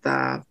some of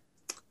the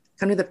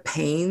kind of the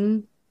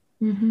pain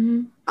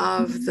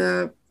of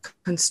the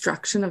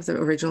construction of the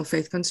original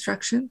faith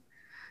construction.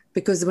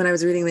 Because when I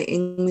was reading the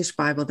English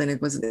Bible, then it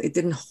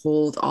didn't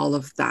hold all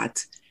of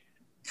that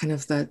kind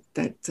of that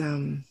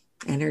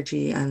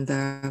energy and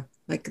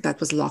that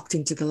was locked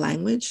into the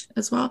language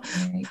as well.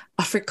 Right.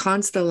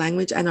 Afrikaans, the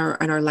language, and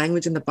our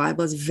language in the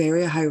Bible is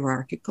very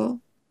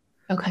hierarchical.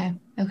 Okay.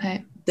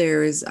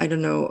 There is, I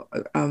don't know,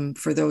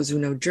 for those who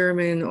know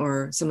German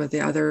or some of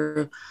the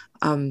other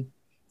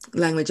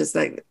languages,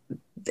 like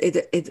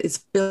it's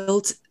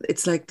built,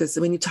 it's like this,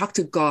 when you talk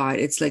to God,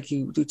 it's like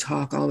you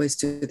talk always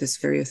to this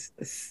very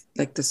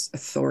like this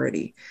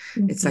authority.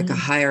 It's like a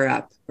higher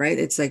up, right?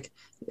 It's like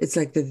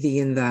the thee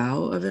and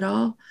thou of it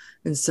all.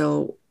 And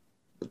so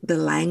the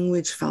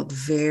language felt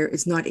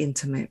it's not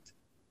intimate.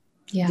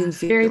 Yeah,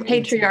 very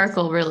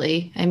patriarchal, intimate.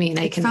 Really. I mean,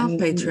 it felt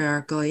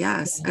patriarchal,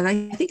 yes. Yeah. And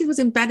I think it was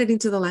embedded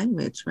into the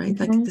language, right?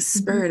 Like the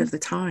spirit of the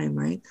time,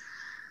 right?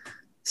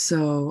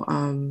 So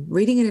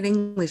reading it in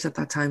English at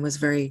that time was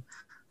very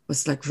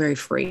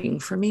freeing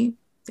for me,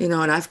 and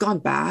I've gone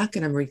back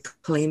and I'm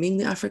reclaiming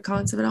the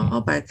Afrikaans of it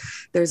all, but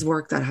there's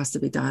work that has to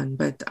be done.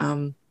 But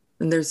and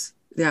there's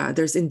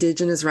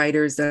indigenous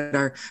writers that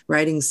are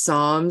writing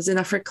psalms in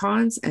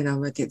Afrikaans, and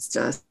I'm like, it's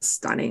just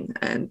stunning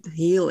and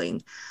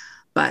healing.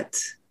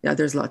 But yeah,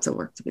 there's lots of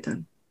work to be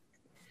done.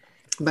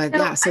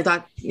 But so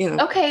that,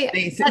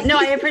 Okay. No,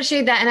 I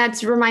appreciate that. And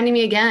that's reminding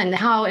me again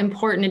how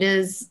important it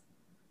is,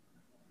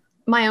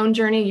 my own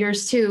journey,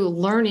 yours too,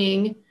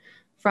 learning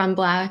from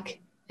Black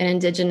and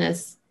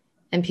Indigenous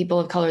and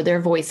people of color,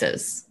 their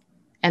voices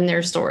and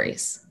their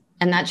stories.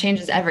 And that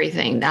changes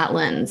everything, that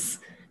lens,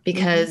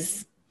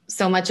 because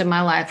so much of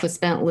my life was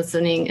spent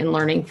listening and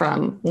learning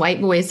from white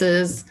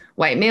voices,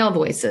 white male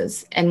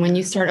voices. And when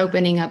you start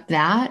opening up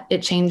that,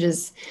 it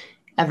changes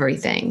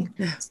everything.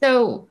 Yeah.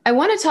 So I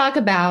want to talk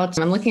about,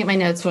 I'm looking at my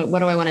notes, what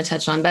do I want to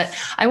touch on? But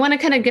I want to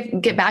kind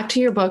of get back to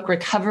your book,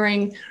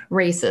 Recovering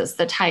Races,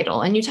 the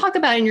title. And you talk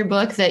about in your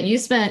book that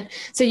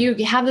so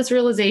you have this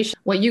realization,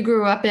 what you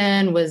grew up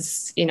in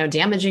was,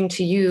 damaging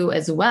to you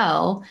as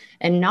well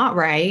and not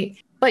right.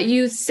 But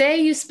you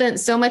say you spent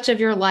so much of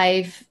your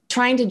life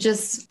trying to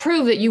just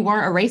prove that you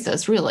weren't a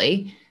racist,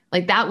 really.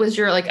 Like that was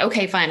your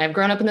okay, fine, I've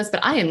grown up in this,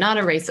 but I am not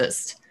a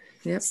racist.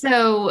 Yep.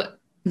 So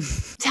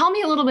tell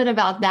me a little bit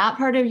about that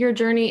part of your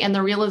journey and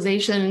the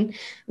realization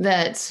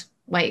that,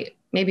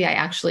 maybe I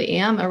actually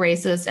am a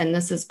racist and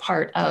this is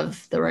part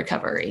of the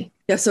recovery.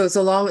 Yeah, so it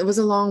was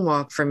a long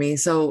walk for me.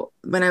 So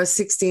when I was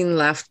 16,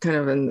 left kind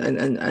of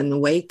and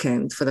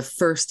awakened for the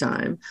first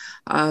time,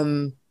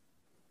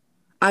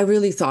 I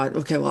really thought,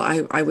 okay,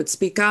 well, I would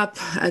speak up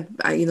at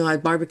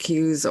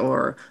barbecues,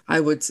 or I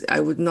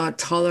would not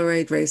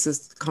tolerate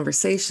racist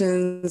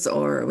conversations,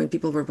 or when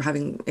people were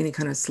having any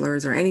kind of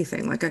slurs or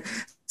anything.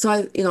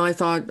 I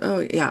thought, oh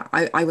yeah,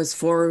 I was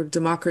for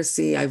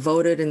democracy. I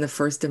voted in the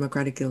first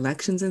democratic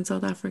elections in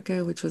South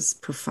Africa, which was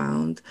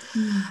profound.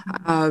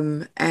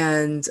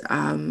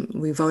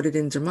 We voted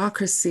in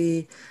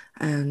democracy,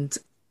 and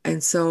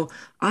so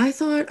I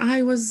thought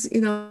I was,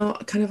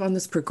 kind of on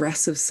this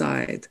progressive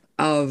side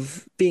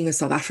of being a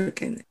South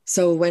African.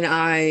 So when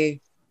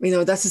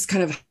that's just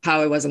kind of how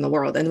I was in the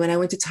world. And when I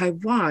went to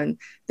Taiwan,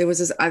 there was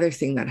this other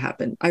thing that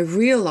happened. I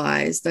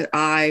realized that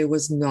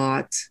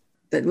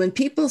that when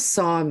people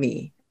saw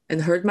me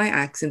and heard my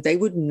accent, they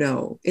would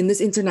know in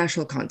this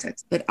international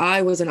context that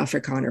I was an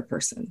Afrikaner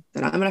person,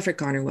 that I'm an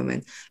Afrikaner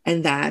woman,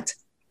 and that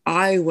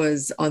I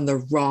was on the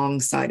wrong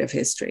side of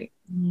history.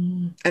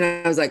 And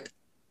I was like,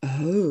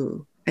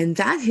 oh, and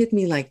that hit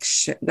me like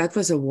that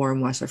was a warm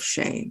wash of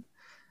shame.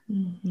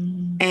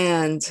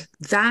 And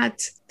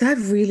that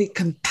really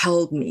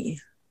compelled me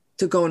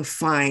to go and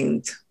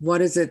find, what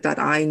is it that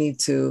I need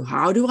to,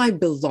 how do I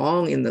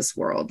belong in this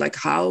world? Like,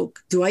 how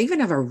do I even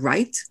have a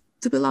right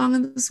to belong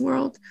in this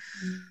world?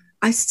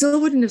 I still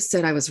wouldn't have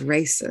said I was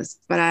racist,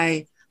 but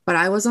I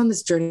was on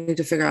this journey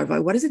to figure out,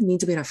 what does it mean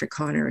to be an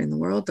Afrikaner in the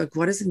world? Like,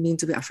 what does it mean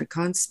to be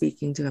Afrikaans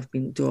speaking,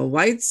 to a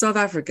white South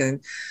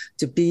African,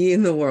 to be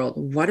in the world?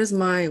 What is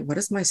my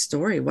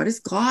story? What is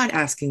God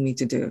asking me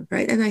to do?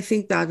 Right. And I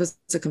think that was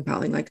a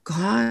compelling,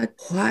 God,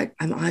 what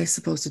am I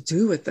supposed to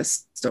do with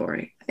this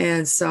story?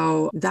 And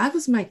so that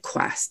was my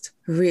quest,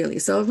 really.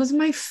 So it was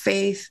my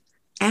faith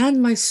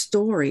and my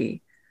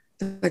story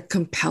that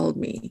compelled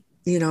me,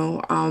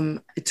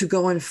 to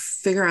go and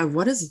figure out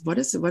what does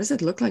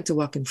it look like to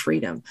walk in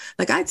freedom?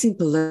 Like, I'd seen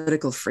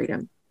political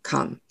freedom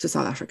come to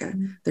South Africa.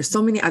 There's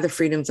so many other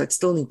freedoms that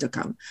still need to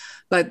come,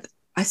 but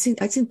I'd seen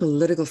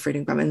political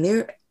freedom come, and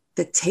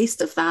the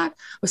taste of that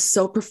was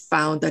so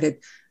profound that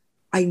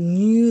I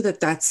knew that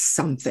that's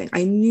something.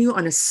 I knew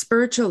on a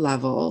spiritual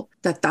level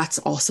that that's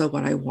also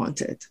what I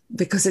wanted,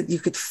 because you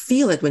could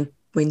feel it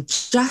when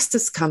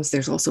justice comes,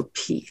 there's also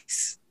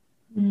peace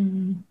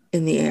in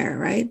the air,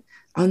 right?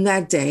 On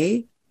that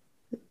day,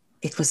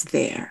 it was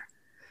there.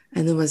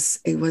 And it was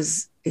a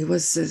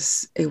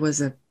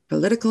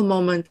political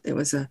moment.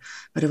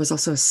 But it was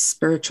also a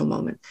spiritual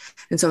moment.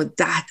 And so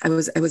that I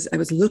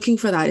was looking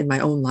for that in my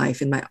own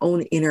life, in my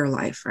own inner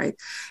life, right?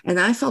 And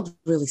I felt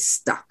really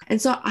stuck.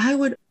 And so I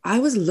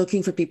was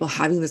looking for people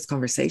having this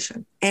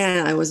conversation,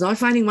 and I was not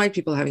finding white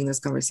people having this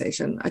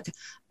conversation.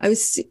 I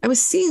was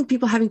seeing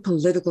people having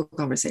political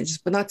conversations,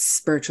 but not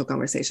spiritual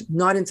conversations,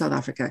 not in South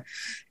Africa.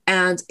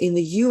 And in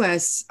the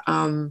US,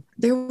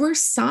 there were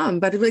some,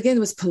 but again,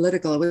 it was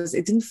political.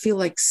 It didn't feel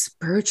like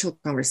spiritual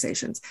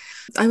conversations.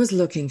 I was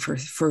looking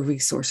for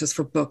resources,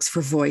 for books,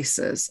 for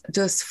voices,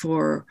 just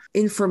for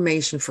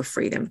information, for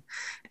freedom.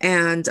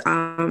 And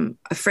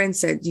a friend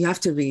said, you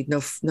have to read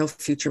No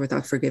Future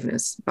Without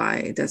Forgiveness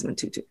by Desmond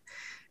Tutu.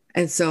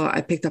 And so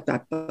I picked up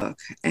that book,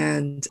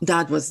 and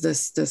that was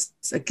this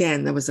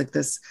again, that was like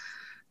this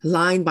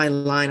line by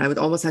line. I would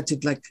almost have to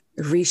like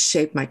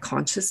reshape my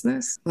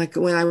consciousness. Like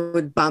when I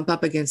would bump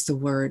up against a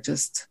word,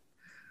 just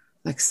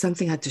like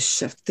something had to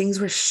shift. Things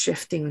were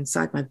shifting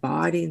inside my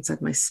body,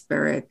 inside my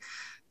spirit,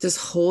 just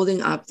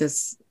holding up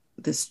this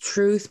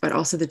truth, but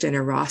also the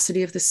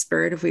generosity of the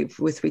spirit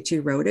with which he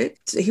wrote it.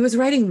 He was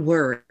writing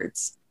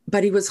words,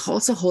 but he was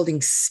also holding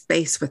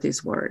space with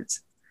his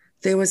words.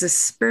 There was a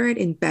spirit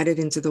embedded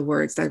into the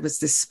words that was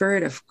the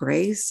spirit of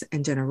grace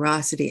and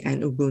generosity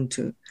and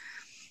Ubuntu.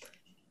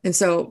 And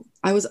so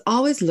I was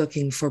always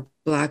looking for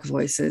Black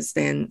voices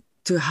then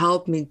to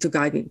help me, to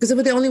guide me, because they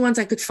were the only ones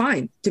I could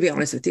find, to be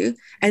honest with you.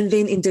 And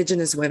then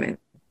Indigenous women.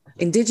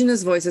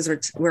 Indigenous voices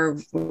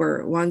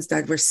were ones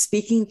that were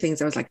speaking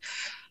things. I was like,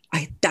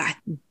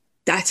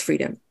 that's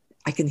freedom.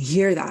 I can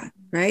hear that,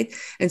 right?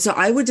 And so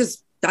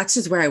that's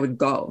just where I would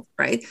go,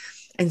 right?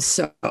 And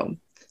so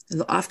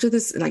after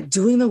this, like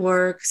doing the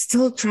work,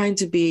 still trying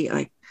to be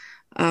like,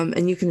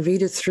 and you can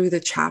read it through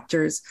the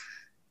chapters,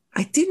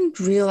 I didn't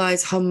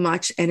realize how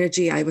much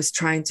energy I was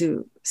trying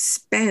to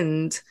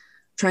spend,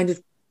 trying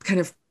to kind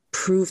of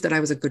prove that I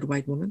was a good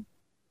white woman,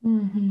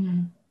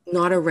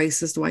 not a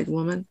racist white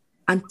woman,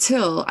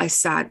 until I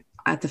sat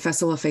at the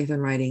Festival of Faith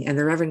and Writing, and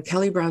the Reverend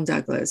Kelly Brown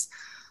Douglas,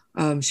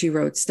 she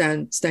wrote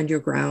Stand Your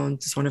Ground.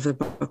 It's one of the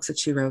books that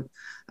she wrote.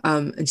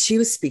 And she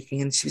was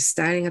speaking, and she was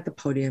standing at the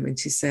podium, and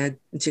she said,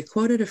 and she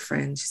quoted a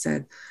friend, she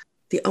said,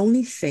 "The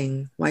only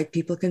thing white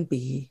people can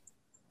be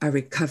are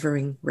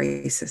recovering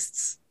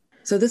racists."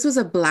 So this was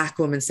a Black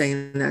woman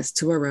saying this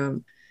to a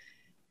room.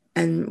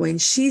 And when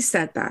she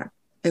said that,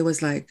 it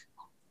was like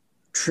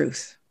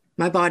truth.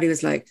 My body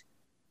was like,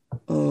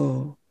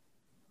 oh,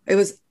 it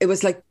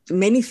was like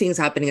many things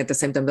happening at the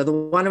same time. But the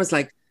one was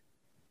like,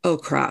 oh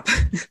crap,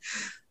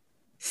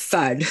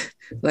 thud,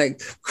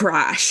 like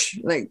crash,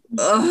 like,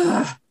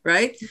 ugh,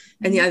 right?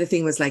 And the other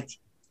thing was like,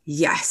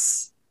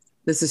 yes,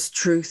 this is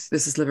truth.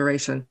 This is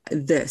liberation. I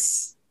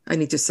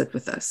need to sit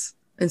with this.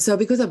 And so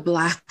because a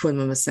Black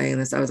woman was saying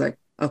this, I was like,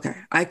 okay,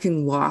 I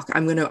can walk.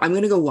 I'm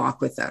gonna go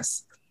walk with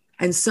this.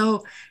 And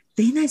so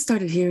then I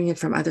started hearing it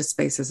from other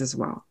spaces as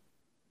well.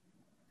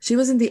 She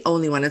wasn't the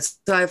only one. And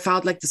so I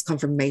felt like this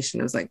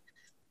confirmation. It was like,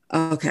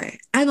 okay.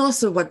 And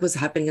also what was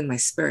happening in my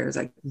spirit was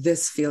like,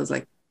 this feels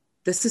like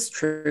this is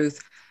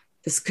truth.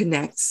 This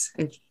connects,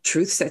 and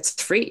truth sets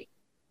free.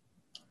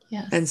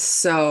 Yeah. And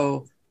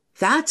so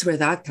that's where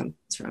that comes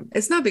from.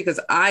 It's not because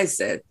I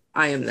said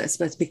I am this,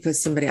 but it's because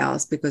somebody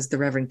else, because the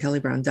Reverend Kelly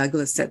Brown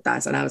Douglas said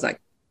that. And I was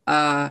like,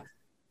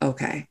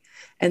 okay.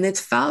 And it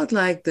felt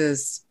like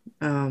this,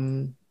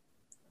 you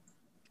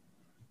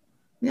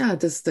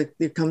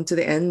come to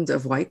the end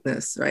of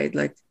whiteness, right?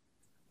 Like,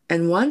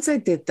 and once I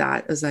did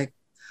that, I was like,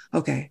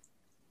 okay,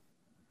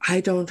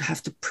 I don't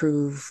have to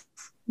prove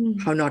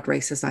how not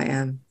racist I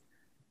am.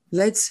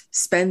 Let's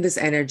spend this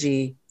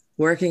energy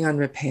working on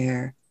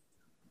repair,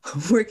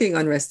 working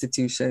on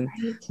restitution,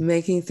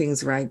 making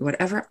things right,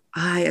 whatever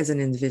I as an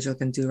individual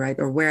can do, right?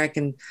 Or where I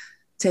can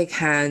take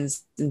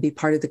hands and be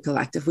part of the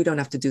collective. We don't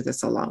have to do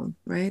this alone,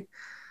 right?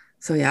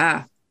 So,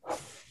 yeah.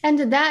 And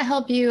did that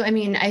help you? I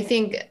mean, I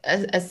think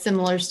a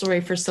similar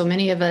story for so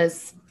many of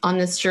us on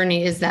this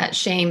journey is that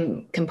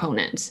shame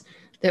component,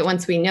 that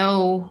once we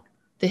know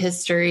the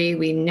history,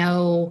 we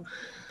know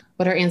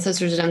what our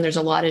ancestors have done, there's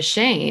a lot of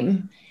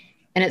shame.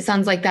 And it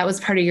sounds like that was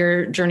part of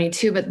your journey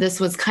too, but this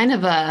was kind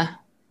of a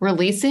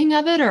releasing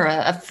of it, or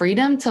a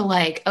freedom to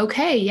like,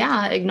 okay,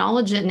 yeah,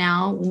 acknowledge it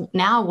now.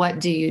 Now, what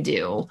do you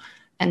do?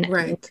 And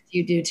right. What do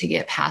you do to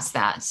get past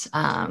that?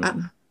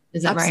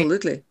 Is that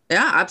absolutely. Right?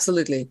 Yeah,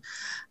 absolutely.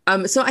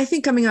 So I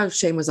think coming out of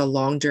shame was a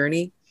long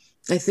journey.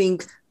 I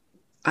think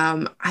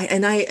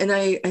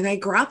I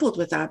grappled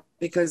with that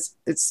because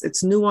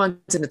it's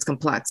nuanced and it's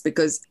complex,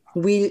 because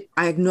I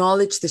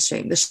acknowledge the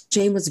shame. The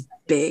shame was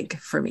big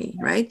for me,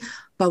 right?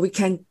 But we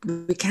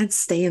can't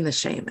stay in the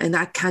shame, and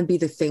that can be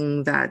the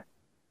thing that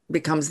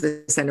becomes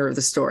the center of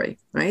the story,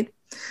 right?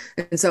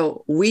 And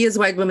so we as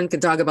white women can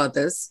talk about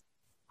this,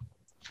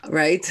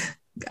 right?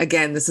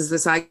 again, this is the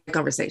side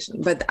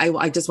conversation, but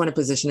I just want to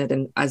position it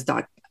in as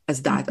that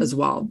as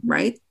well,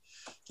 right?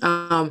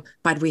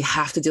 But we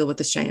have to deal with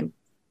the shame.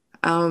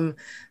 I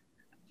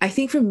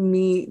think for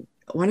me,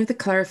 one of the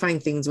clarifying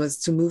things was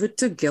to move it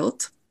to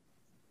guilt,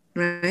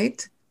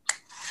 right?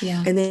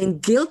 Yeah. And then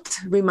guilt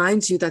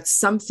reminds you that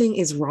something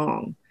is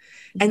wrong.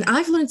 And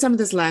I've learned some of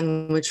this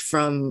language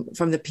from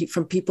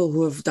people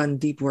who have done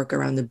deep work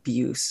around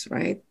abuse,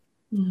 right?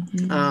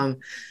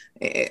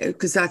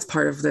 Because that's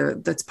part of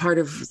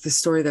the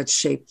story that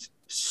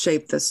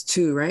shaped us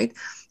too, right?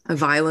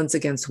 Violence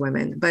against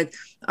women. But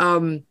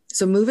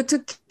so move it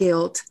to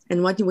guilt,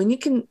 and when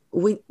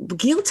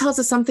guilt tells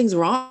us something's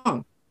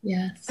wrong.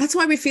 Yes, that's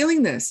why we're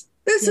feeling this.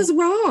 This is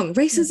wrong.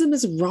 Racism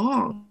is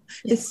wrong.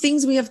 The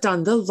things we have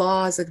done, the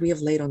laws that we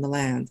have laid on the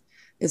land,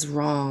 is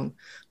wrong.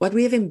 What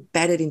we have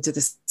embedded into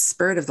the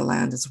spirit of the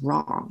land is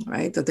wrong,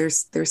 right? So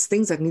there's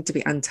things that need to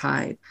be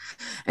untied.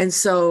 And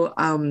so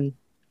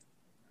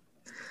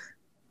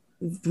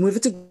move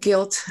it to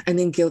guilt, and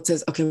then guilt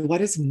says, okay,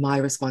 what is my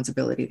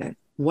responsibility then?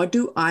 What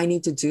do I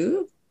need to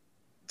do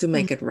to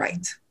make it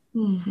right?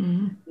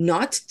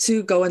 Not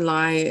to go and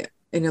lie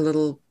in a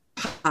little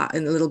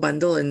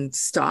bundle and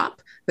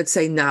stop, but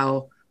say,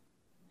 now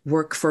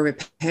work for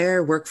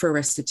repair, work for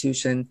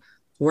restitution,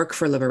 work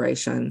for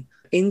liberation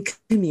in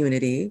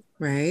community,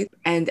 right?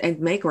 And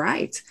make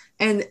right.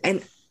 And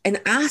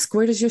ask,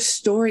 where does your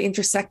story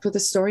intersect with the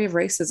story of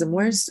racism?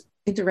 Where's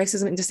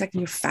racism intersect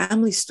in your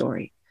family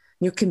story,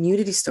 your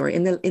community story,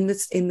 in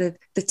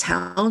the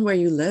town where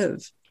you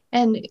live?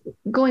 And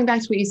going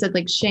back to what you said,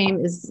 like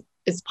shame is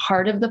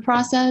part of the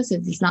process.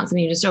 It's not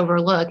something you just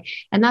overlook.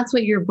 And that's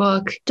what your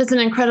book does an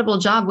incredible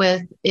job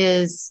with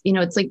is,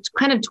 it's like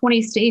kind of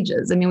 20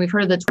 stages. I mean, we've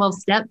heard of the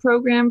 12-step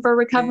program for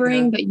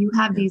recovering, but you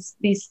have these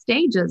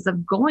stages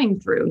of going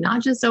through,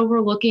 not just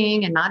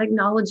overlooking and not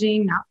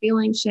acknowledging, not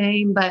feeling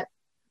shame, but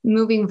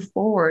moving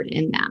forward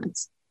in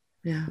that.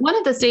 Yeah. One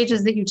of the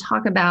stages that you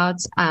talk about,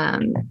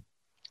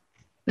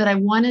 that I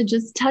want to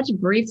just touch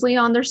briefly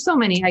on. There's so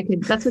many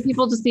that's what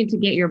people just need to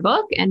get your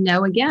book and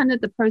know again that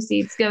the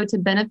proceeds go to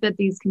benefit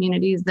these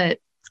communities that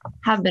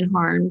have been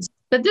harmed.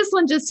 But this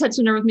one just touched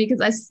a nerve with me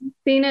because I've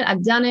seen it,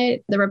 I've done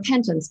it, the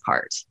repentance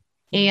part.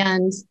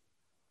 And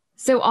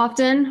so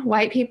often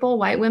white people,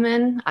 white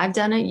women, I've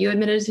done it, you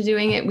admitted to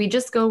doing it. We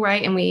just go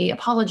right and we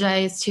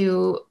apologize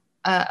to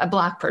a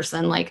Black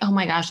person like, oh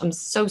my gosh, I'm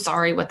so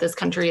sorry what this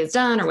country has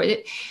done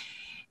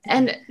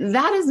and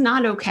that is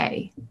not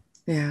okay.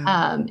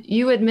 Yeah.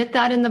 You admit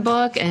that in the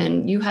book,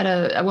 and you had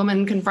a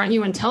woman confront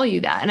you and tell you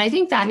that. And I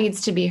think that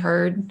needs to be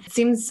heard. It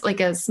seems like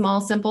a small,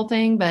 simple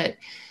thing, but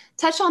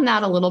touch on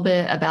that a little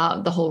bit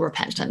about the whole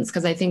repentance,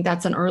 because I think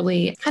that's an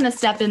early kind of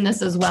step in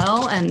this as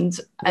well, and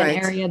an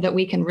area that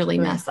we can really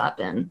mess up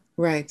in.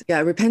 Right.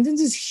 Yeah.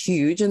 Repentance is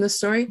huge in the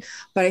story,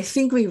 but I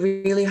think we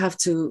really have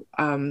to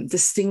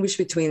distinguish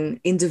between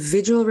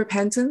individual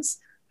repentance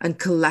and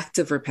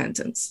collective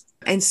repentance.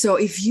 And so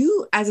if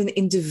you as an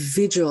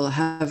individual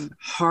have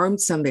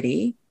harmed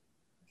somebody,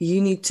 you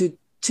need to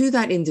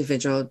that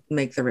individual,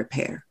 make the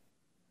repair,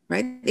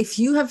 right? If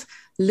you have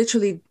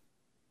literally,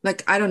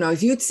 like, I don't know,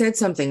 if you had said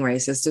something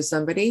racist to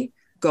somebody,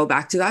 go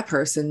back to that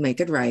person, make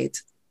it right.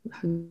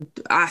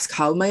 Ask,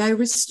 how may I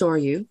restore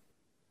you?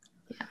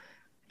 Yeah.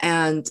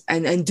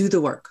 And do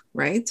the work,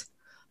 right?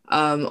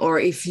 Or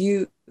if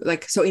you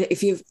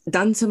if you've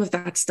done some of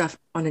that stuff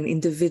on an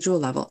individual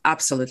level,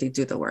 absolutely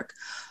do the work.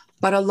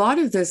 But a lot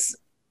of this,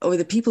 or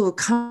the people who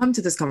come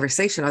to this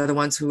conversation, are the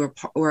ones who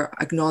are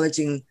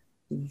acknowledging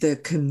the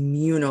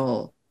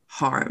communal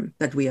harm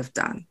that we have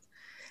done.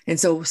 And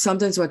so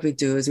sometimes what we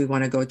do is we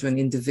want to go to an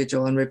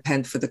individual and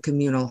repent for the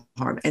communal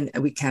harm. And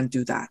we can't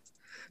do that,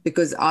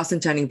 because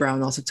Austin Channing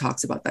Brown also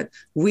talks about that.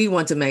 We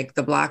want to make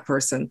the Black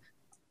person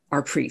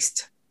our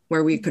priest,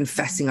 where we're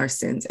confessing our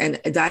sins. And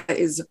that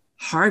is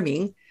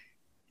harming.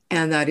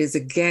 And that is,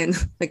 again,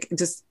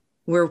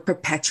 we're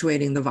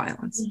perpetuating the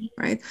violence,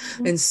 right?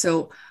 Mm-hmm. And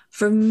so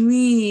for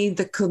me,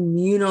 the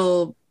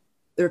communal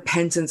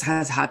repentance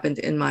has happened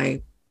in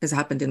my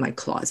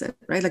closet,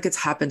 right? Like, it's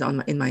happened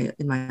in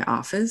my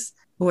office,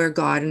 where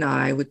God and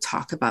I would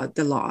talk about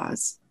the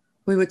laws.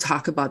 We would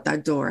talk about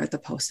that door at the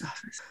post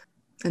office,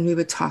 and we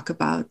would talk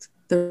about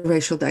the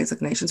racial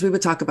designations. We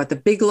would talk about the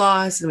big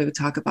laws, and we would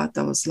talk about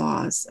those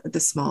laws, the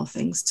small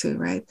things too,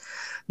 right?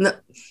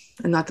 Not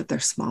that they're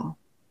small.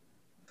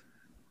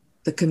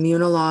 The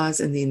communal laws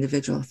and the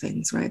individual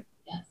things, right?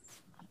 Yes.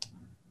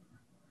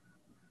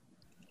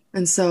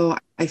 And so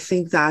I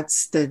think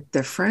that's the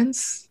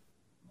difference.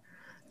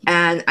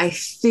 And I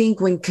think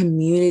when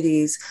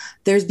communities,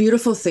 there's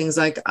beautiful things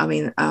like,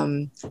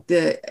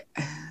 the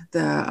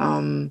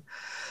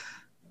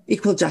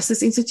Equal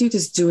Justice Institute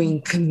is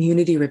doing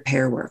community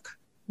repair work.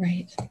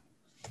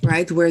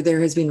 Right. Where there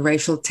has been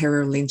racial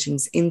terror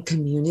lynchings in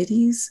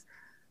communities,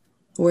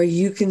 where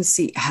you can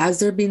see,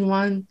 has there been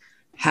one?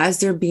 Has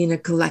there been a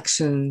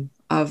collection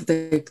of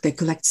they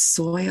collect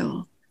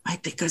soil,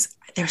 right? Because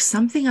there's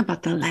something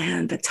about the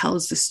land that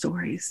tells the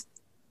stories.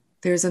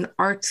 There's an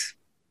art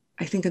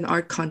I think, an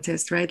art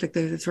contest, right? Like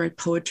they write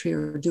poetry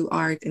or do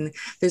art. And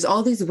there's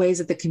all these ways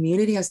that the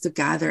community has to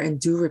gather and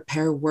do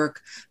repair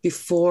work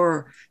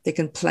before they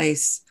can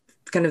place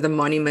kind of the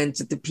monument,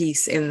 the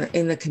piece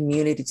in the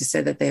community to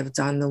say that they have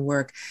done the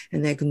work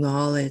and they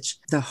acknowledge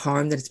the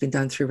harm that has been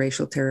done through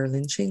racial terror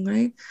lynching,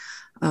 right?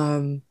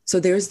 So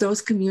there's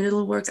those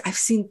communal works. I've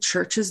seen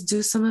churches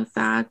do some of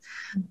that.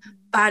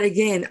 But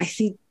again, I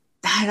think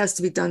that has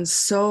to be done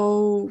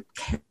so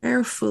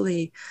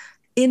carefully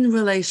in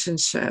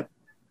relationship.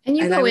 And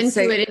you go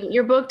into it, and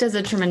your book does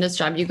a tremendous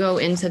job. You go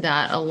into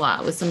that a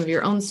lot with some of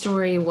your own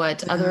story,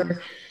 what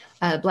other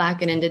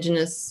Black and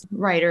Indigenous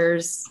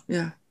writers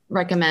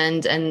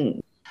recommend.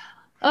 And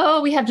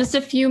we have just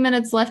a few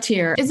minutes left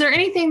here. Is there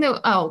anything that,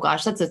 oh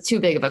gosh, that's too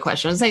big of a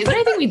question. I was like, is there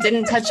anything we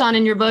didn't touch on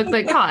in your book?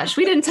 But gosh,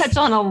 we didn't touch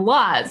on a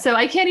lot. So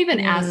I can't even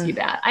ask you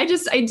that. I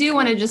do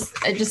want to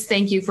just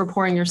thank you for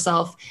pouring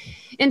yourself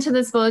into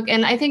this book.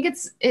 And I think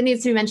it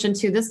needs to be mentioned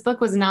too. This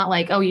book was not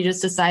like, oh, you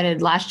just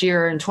decided last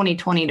year in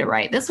 2020 to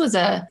write. This was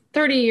a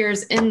 30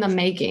 years in the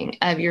making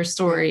of your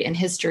story and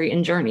history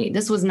and journey.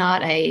 This was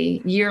not a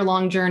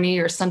year-long journey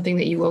or something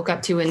that you woke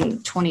up to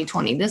in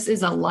 2020. This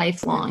is a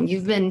lifelong.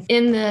 You've been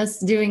in this,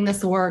 doing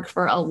this work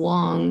for a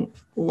long,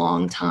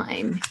 long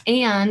time.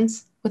 And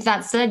with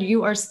that said,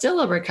 you are still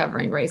a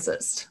recovering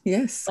racist.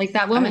 Yes. Like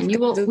that woman, you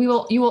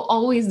will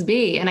always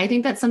be. And I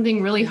think that's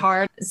something really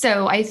hard.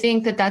 So I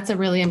think that that's a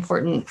really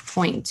important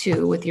point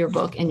too, with your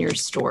book and your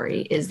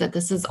story, is that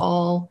this is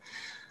all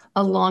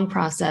a long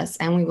process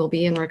and we will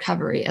be in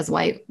recovery as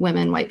white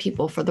women, white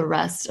people for the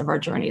rest of our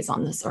journees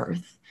on this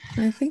earth.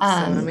 I think so.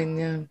 I mean,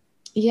 yeah.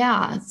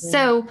 Yeah.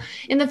 So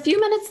in the few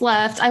minutes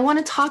left, I want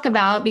to talk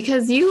about,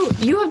 because you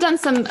have done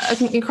some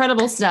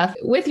incredible stuff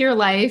with your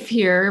life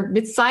here.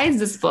 Besides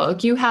this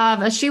book, you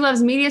have a She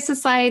Loves Media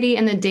Society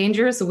and the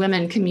Dangerous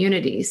Women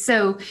community.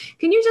 So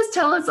can you just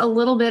tell us a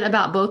little bit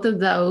about both of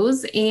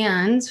those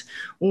and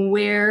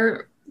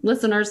where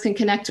listeners can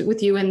connect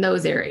with you in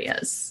those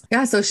areas?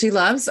 Yeah, so She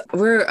Loves,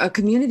 we're a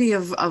community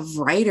of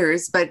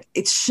writers, but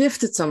it's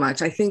shifted so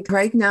much. I think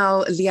right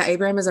now, Leah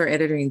Abraham is our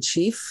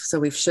editor-in-chief. So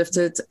we've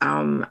shifted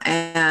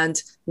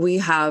and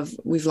we've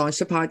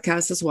launched a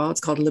podcast as well. It's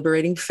called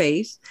Liberating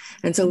Faith.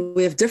 And so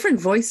we have different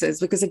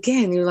voices because,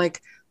 again, you're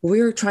like,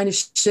 we're trying to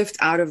shift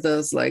out of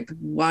those like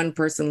one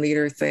person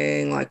leader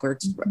thing. Like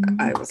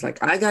I was like,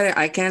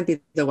 I can't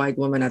be the white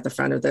woman at the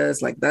front of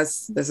this. Like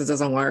this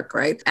doesn't work.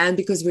 Right. And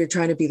because we're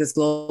trying to be this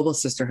global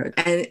sisterhood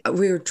and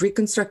we're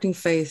reconstructing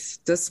faith,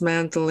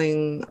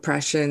 dismantling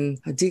oppression,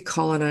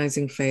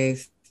 decolonizing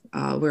faith.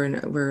 We're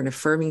an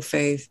affirming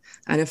faith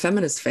and a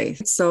feminist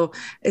faith. So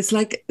it's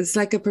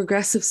like a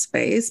progressive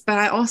space. But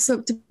I also,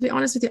 to be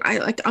honest with you,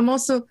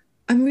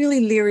 I'm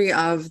really leery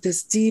of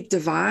this deep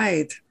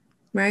divide,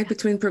 right,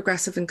 between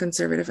progressive and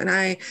conservative.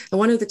 And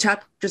one of the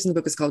chapters in the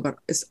book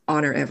is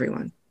honor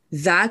everyone.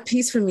 That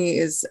piece for me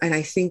is, and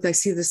I think I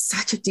see this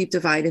such a deep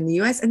divide in the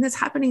US, and that's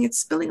happening, it's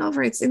spilling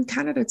over, it's in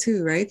Canada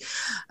too, right?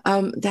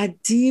 That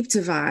deep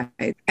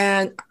divide.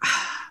 And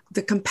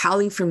the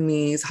compelling for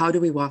me is, how do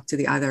we walk to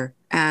the other?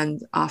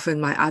 And often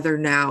my other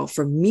now,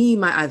 for me,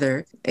 my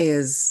other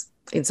is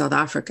in South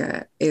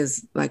Africa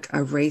is like a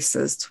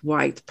racist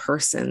white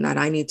person that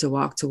I need to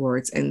walk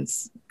towards, and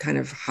kind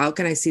of, how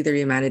can I see their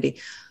humanity?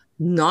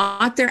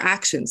 Not their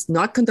actions,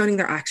 not condoning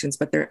their actions,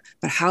 but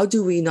how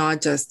do we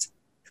not just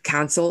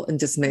cancel and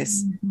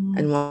dismiss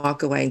and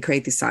walk away and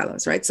create these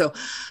silos, right? So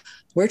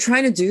we're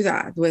trying to do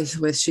that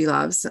with She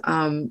Loves,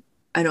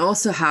 and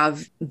also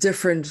have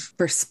different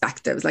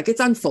perspectives. Like it's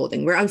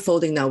unfolding. We're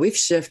unfolding now. We've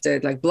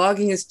shifted, like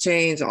blogging has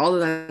changed, all of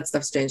that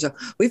stuff's changed. So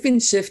we've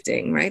been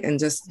shifting, right? And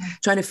just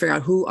trying to figure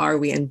out who are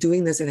we and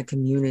doing this in a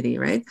community,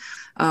 right?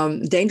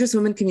 Dangerous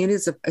Women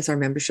Community is our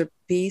membership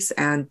piece.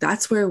 And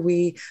that's where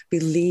we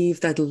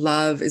believe that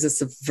love is a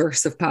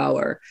subversive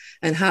power.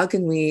 And how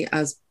can we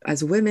as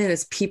women,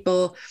 as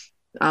people,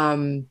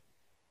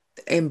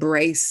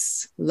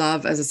 embrace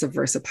love as a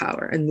subversive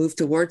power and move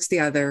towards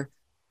the other,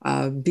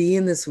 be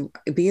in this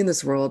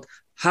world.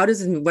 What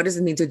does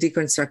it mean to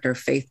deconstruct our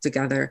faith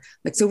together?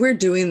 Like, so we're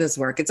doing this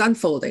work. It's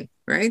unfolding,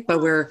 right? But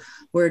we're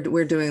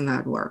doing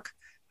that work.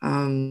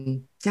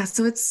 So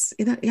it's,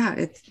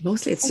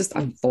 it's just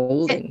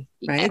unfolding,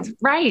 right?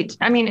 Right.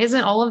 I mean,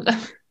 isn't all of them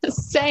the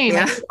same?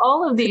 Yeah.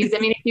 All of these. I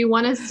mean, if you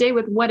want to stay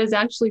with what is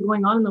actually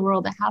going on in the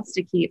world, it has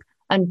to keep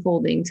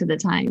unfolding to the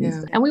times.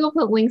 Yeah. And we will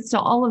put links to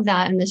all of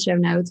that in the show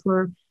notes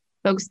where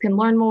folks can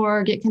learn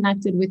more, get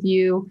connected with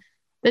you.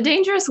 The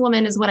Dangerous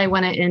Woman is what I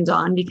want to end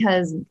on,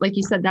 because like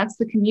you said, that's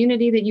the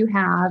community that you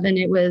have. And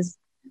it was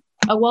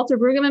a Walter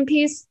Brueggemann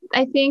piece,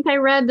 I think I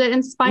read, that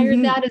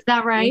inspired that. Is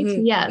that right?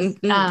 Yes.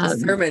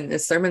 A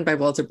sermon by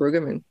Walter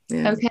Brueggemann.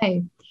 Yeah.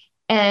 Okay.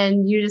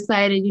 And you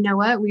decided, you know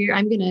what, we're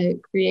going to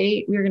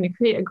create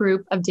a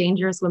group of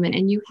dangerous women.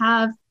 And you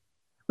have,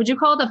 would you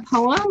call it a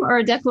poem or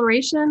a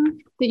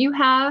declaration that you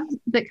have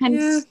that kind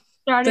of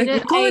started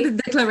it? Call it a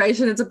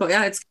declaration. It's a book.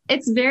 Yeah,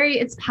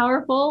 it's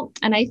powerful.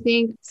 And I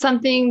think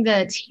something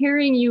that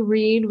hearing you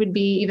read would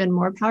be even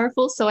more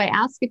powerful. So I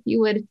ask if you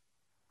would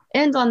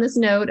end on this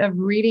note of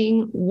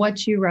reading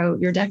what you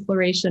wrote, your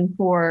declaration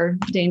for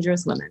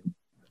Dangerous Women.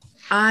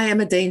 I am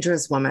a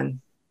dangerous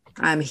woman.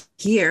 I'm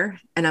here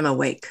and I'm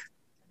awake.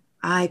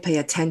 I pay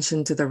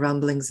attention to the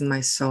rumblings in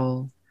my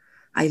soul.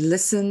 I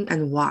listen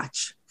and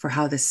watch for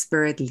how the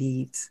Spirit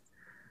leads.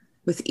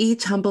 With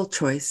each humble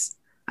choice,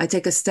 I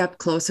take a step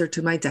closer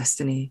to my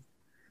destiny.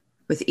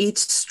 With each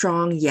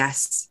strong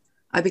yes,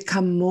 I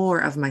become more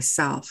of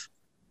myself.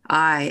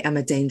 I am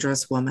a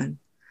dangerous woman.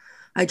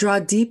 I draw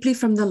deeply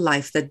from the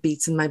life that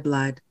beats in my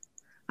blood.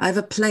 I have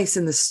a place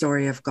in the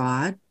story of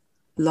God.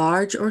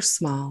 Large or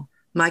small,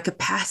 my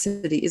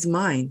capacity is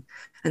mine,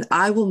 and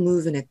I will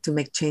move in it to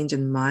make change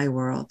in my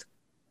world.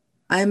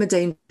 I am a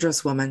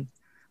dangerous woman.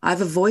 I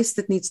have a voice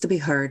that needs to be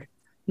heard.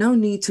 No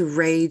need to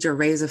rage or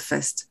raise a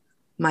fist.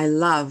 My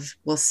love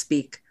will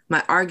speak.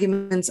 My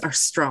arguments are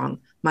strong.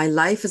 My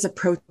life is a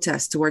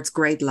protest towards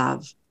great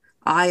love.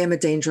 I am a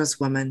dangerous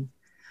woman.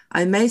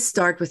 I may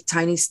start with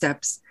tiny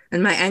steps,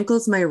 and my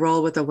ankles may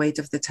roll with the weight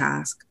of the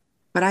task,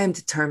 but I am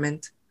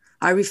determined.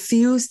 I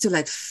refuse to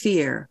let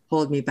fear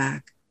hold me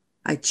back.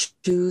 I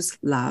choose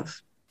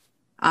love.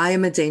 I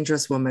am a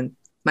dangerous woman.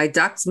 My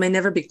ducks may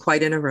never be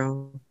quite in a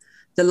row.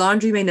 The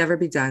laundry may never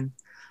be done.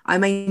 I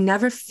may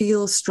never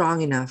feel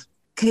strong enough,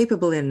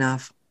 capable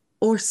enough,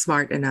 or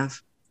smart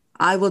enough.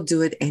 I will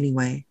do it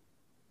anyway.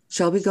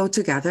 Shall we go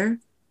together?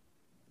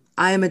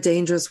 I am a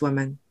dangerous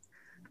woman.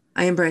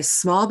 I embrace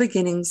small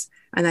beginnings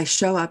and I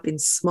show up in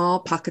small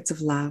pockets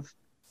of love.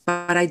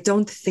 But I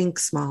don't think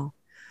small.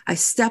 I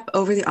step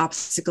over the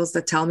obstacles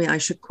that tell me I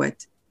should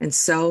quit. And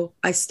so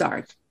I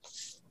start.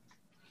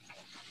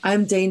 I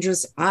am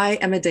dangerous. I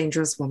am a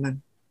dangerous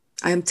woman.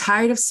 I am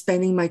tired of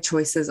spending my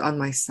choices on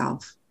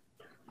myself.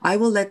 I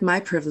will let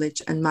my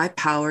privilege and my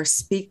power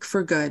speak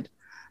for good,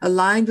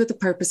 aligned with the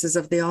purposes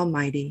of the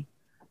Almighty.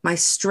 My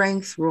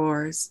strength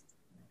roars.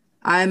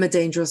 I am a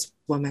dangerous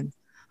woman.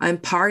 I am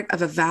part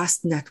of a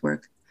vast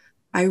network.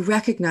 I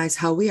recognize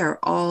how we are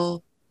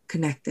all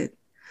connected.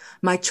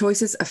 My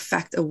choices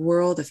affect a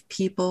world of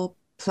people,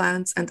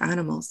 plants, and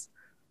animals.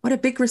 What a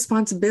big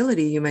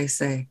responsibility, you may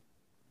say.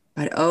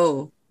 But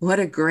oh, what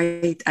a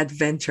great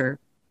adventure.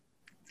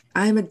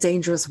 I am a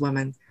dangerous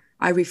woman.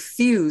 I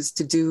refuse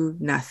to do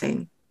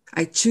nothing.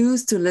 I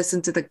choose to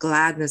listen to the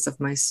gladness of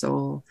my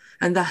soul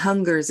and the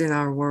hungers in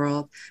our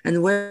world.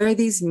 And where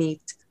these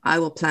meet, I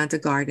will plant a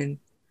garden.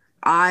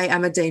 I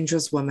am a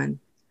dangerous woman.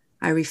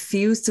 I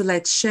refuse to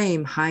let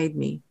shame hide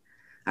me.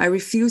 I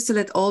refuse to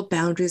let old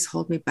boundaries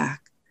hold me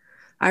back.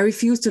 I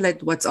refuse to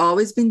let what's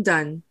always been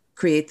done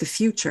create the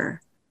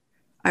future.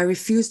 I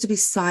refuse to be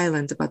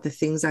silent about the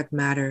things that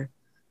matter.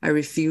 I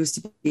refuse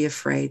to be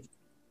afraid.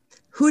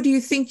 Who do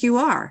you think you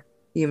are?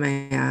 You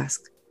may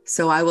ask.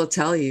 So I will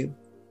tell you.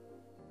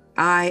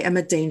 I am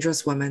a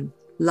dangerous woman,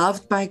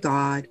 loved by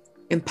God,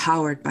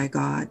 empowered by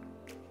God.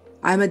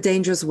 I'm a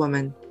dangerous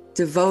woman,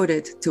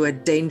 devoted to a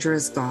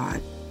dangerous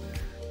God.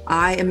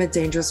 I am a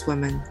dangerous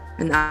woman,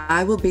 and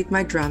I will beat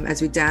my drum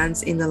as we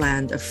dance in the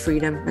land of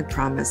freedom and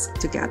promise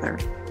together.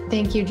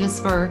 Thank you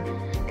just for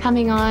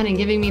coming on and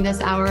giving me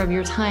this hour of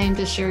your time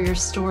to share your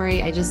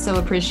story. I just so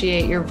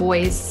appreciate your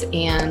voice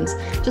and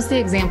just the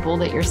example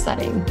that you're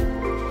setting.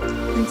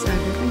 Thanks,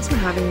 Andrea. Thanks for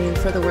having me and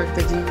for the work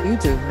that you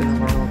do in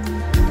the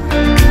world.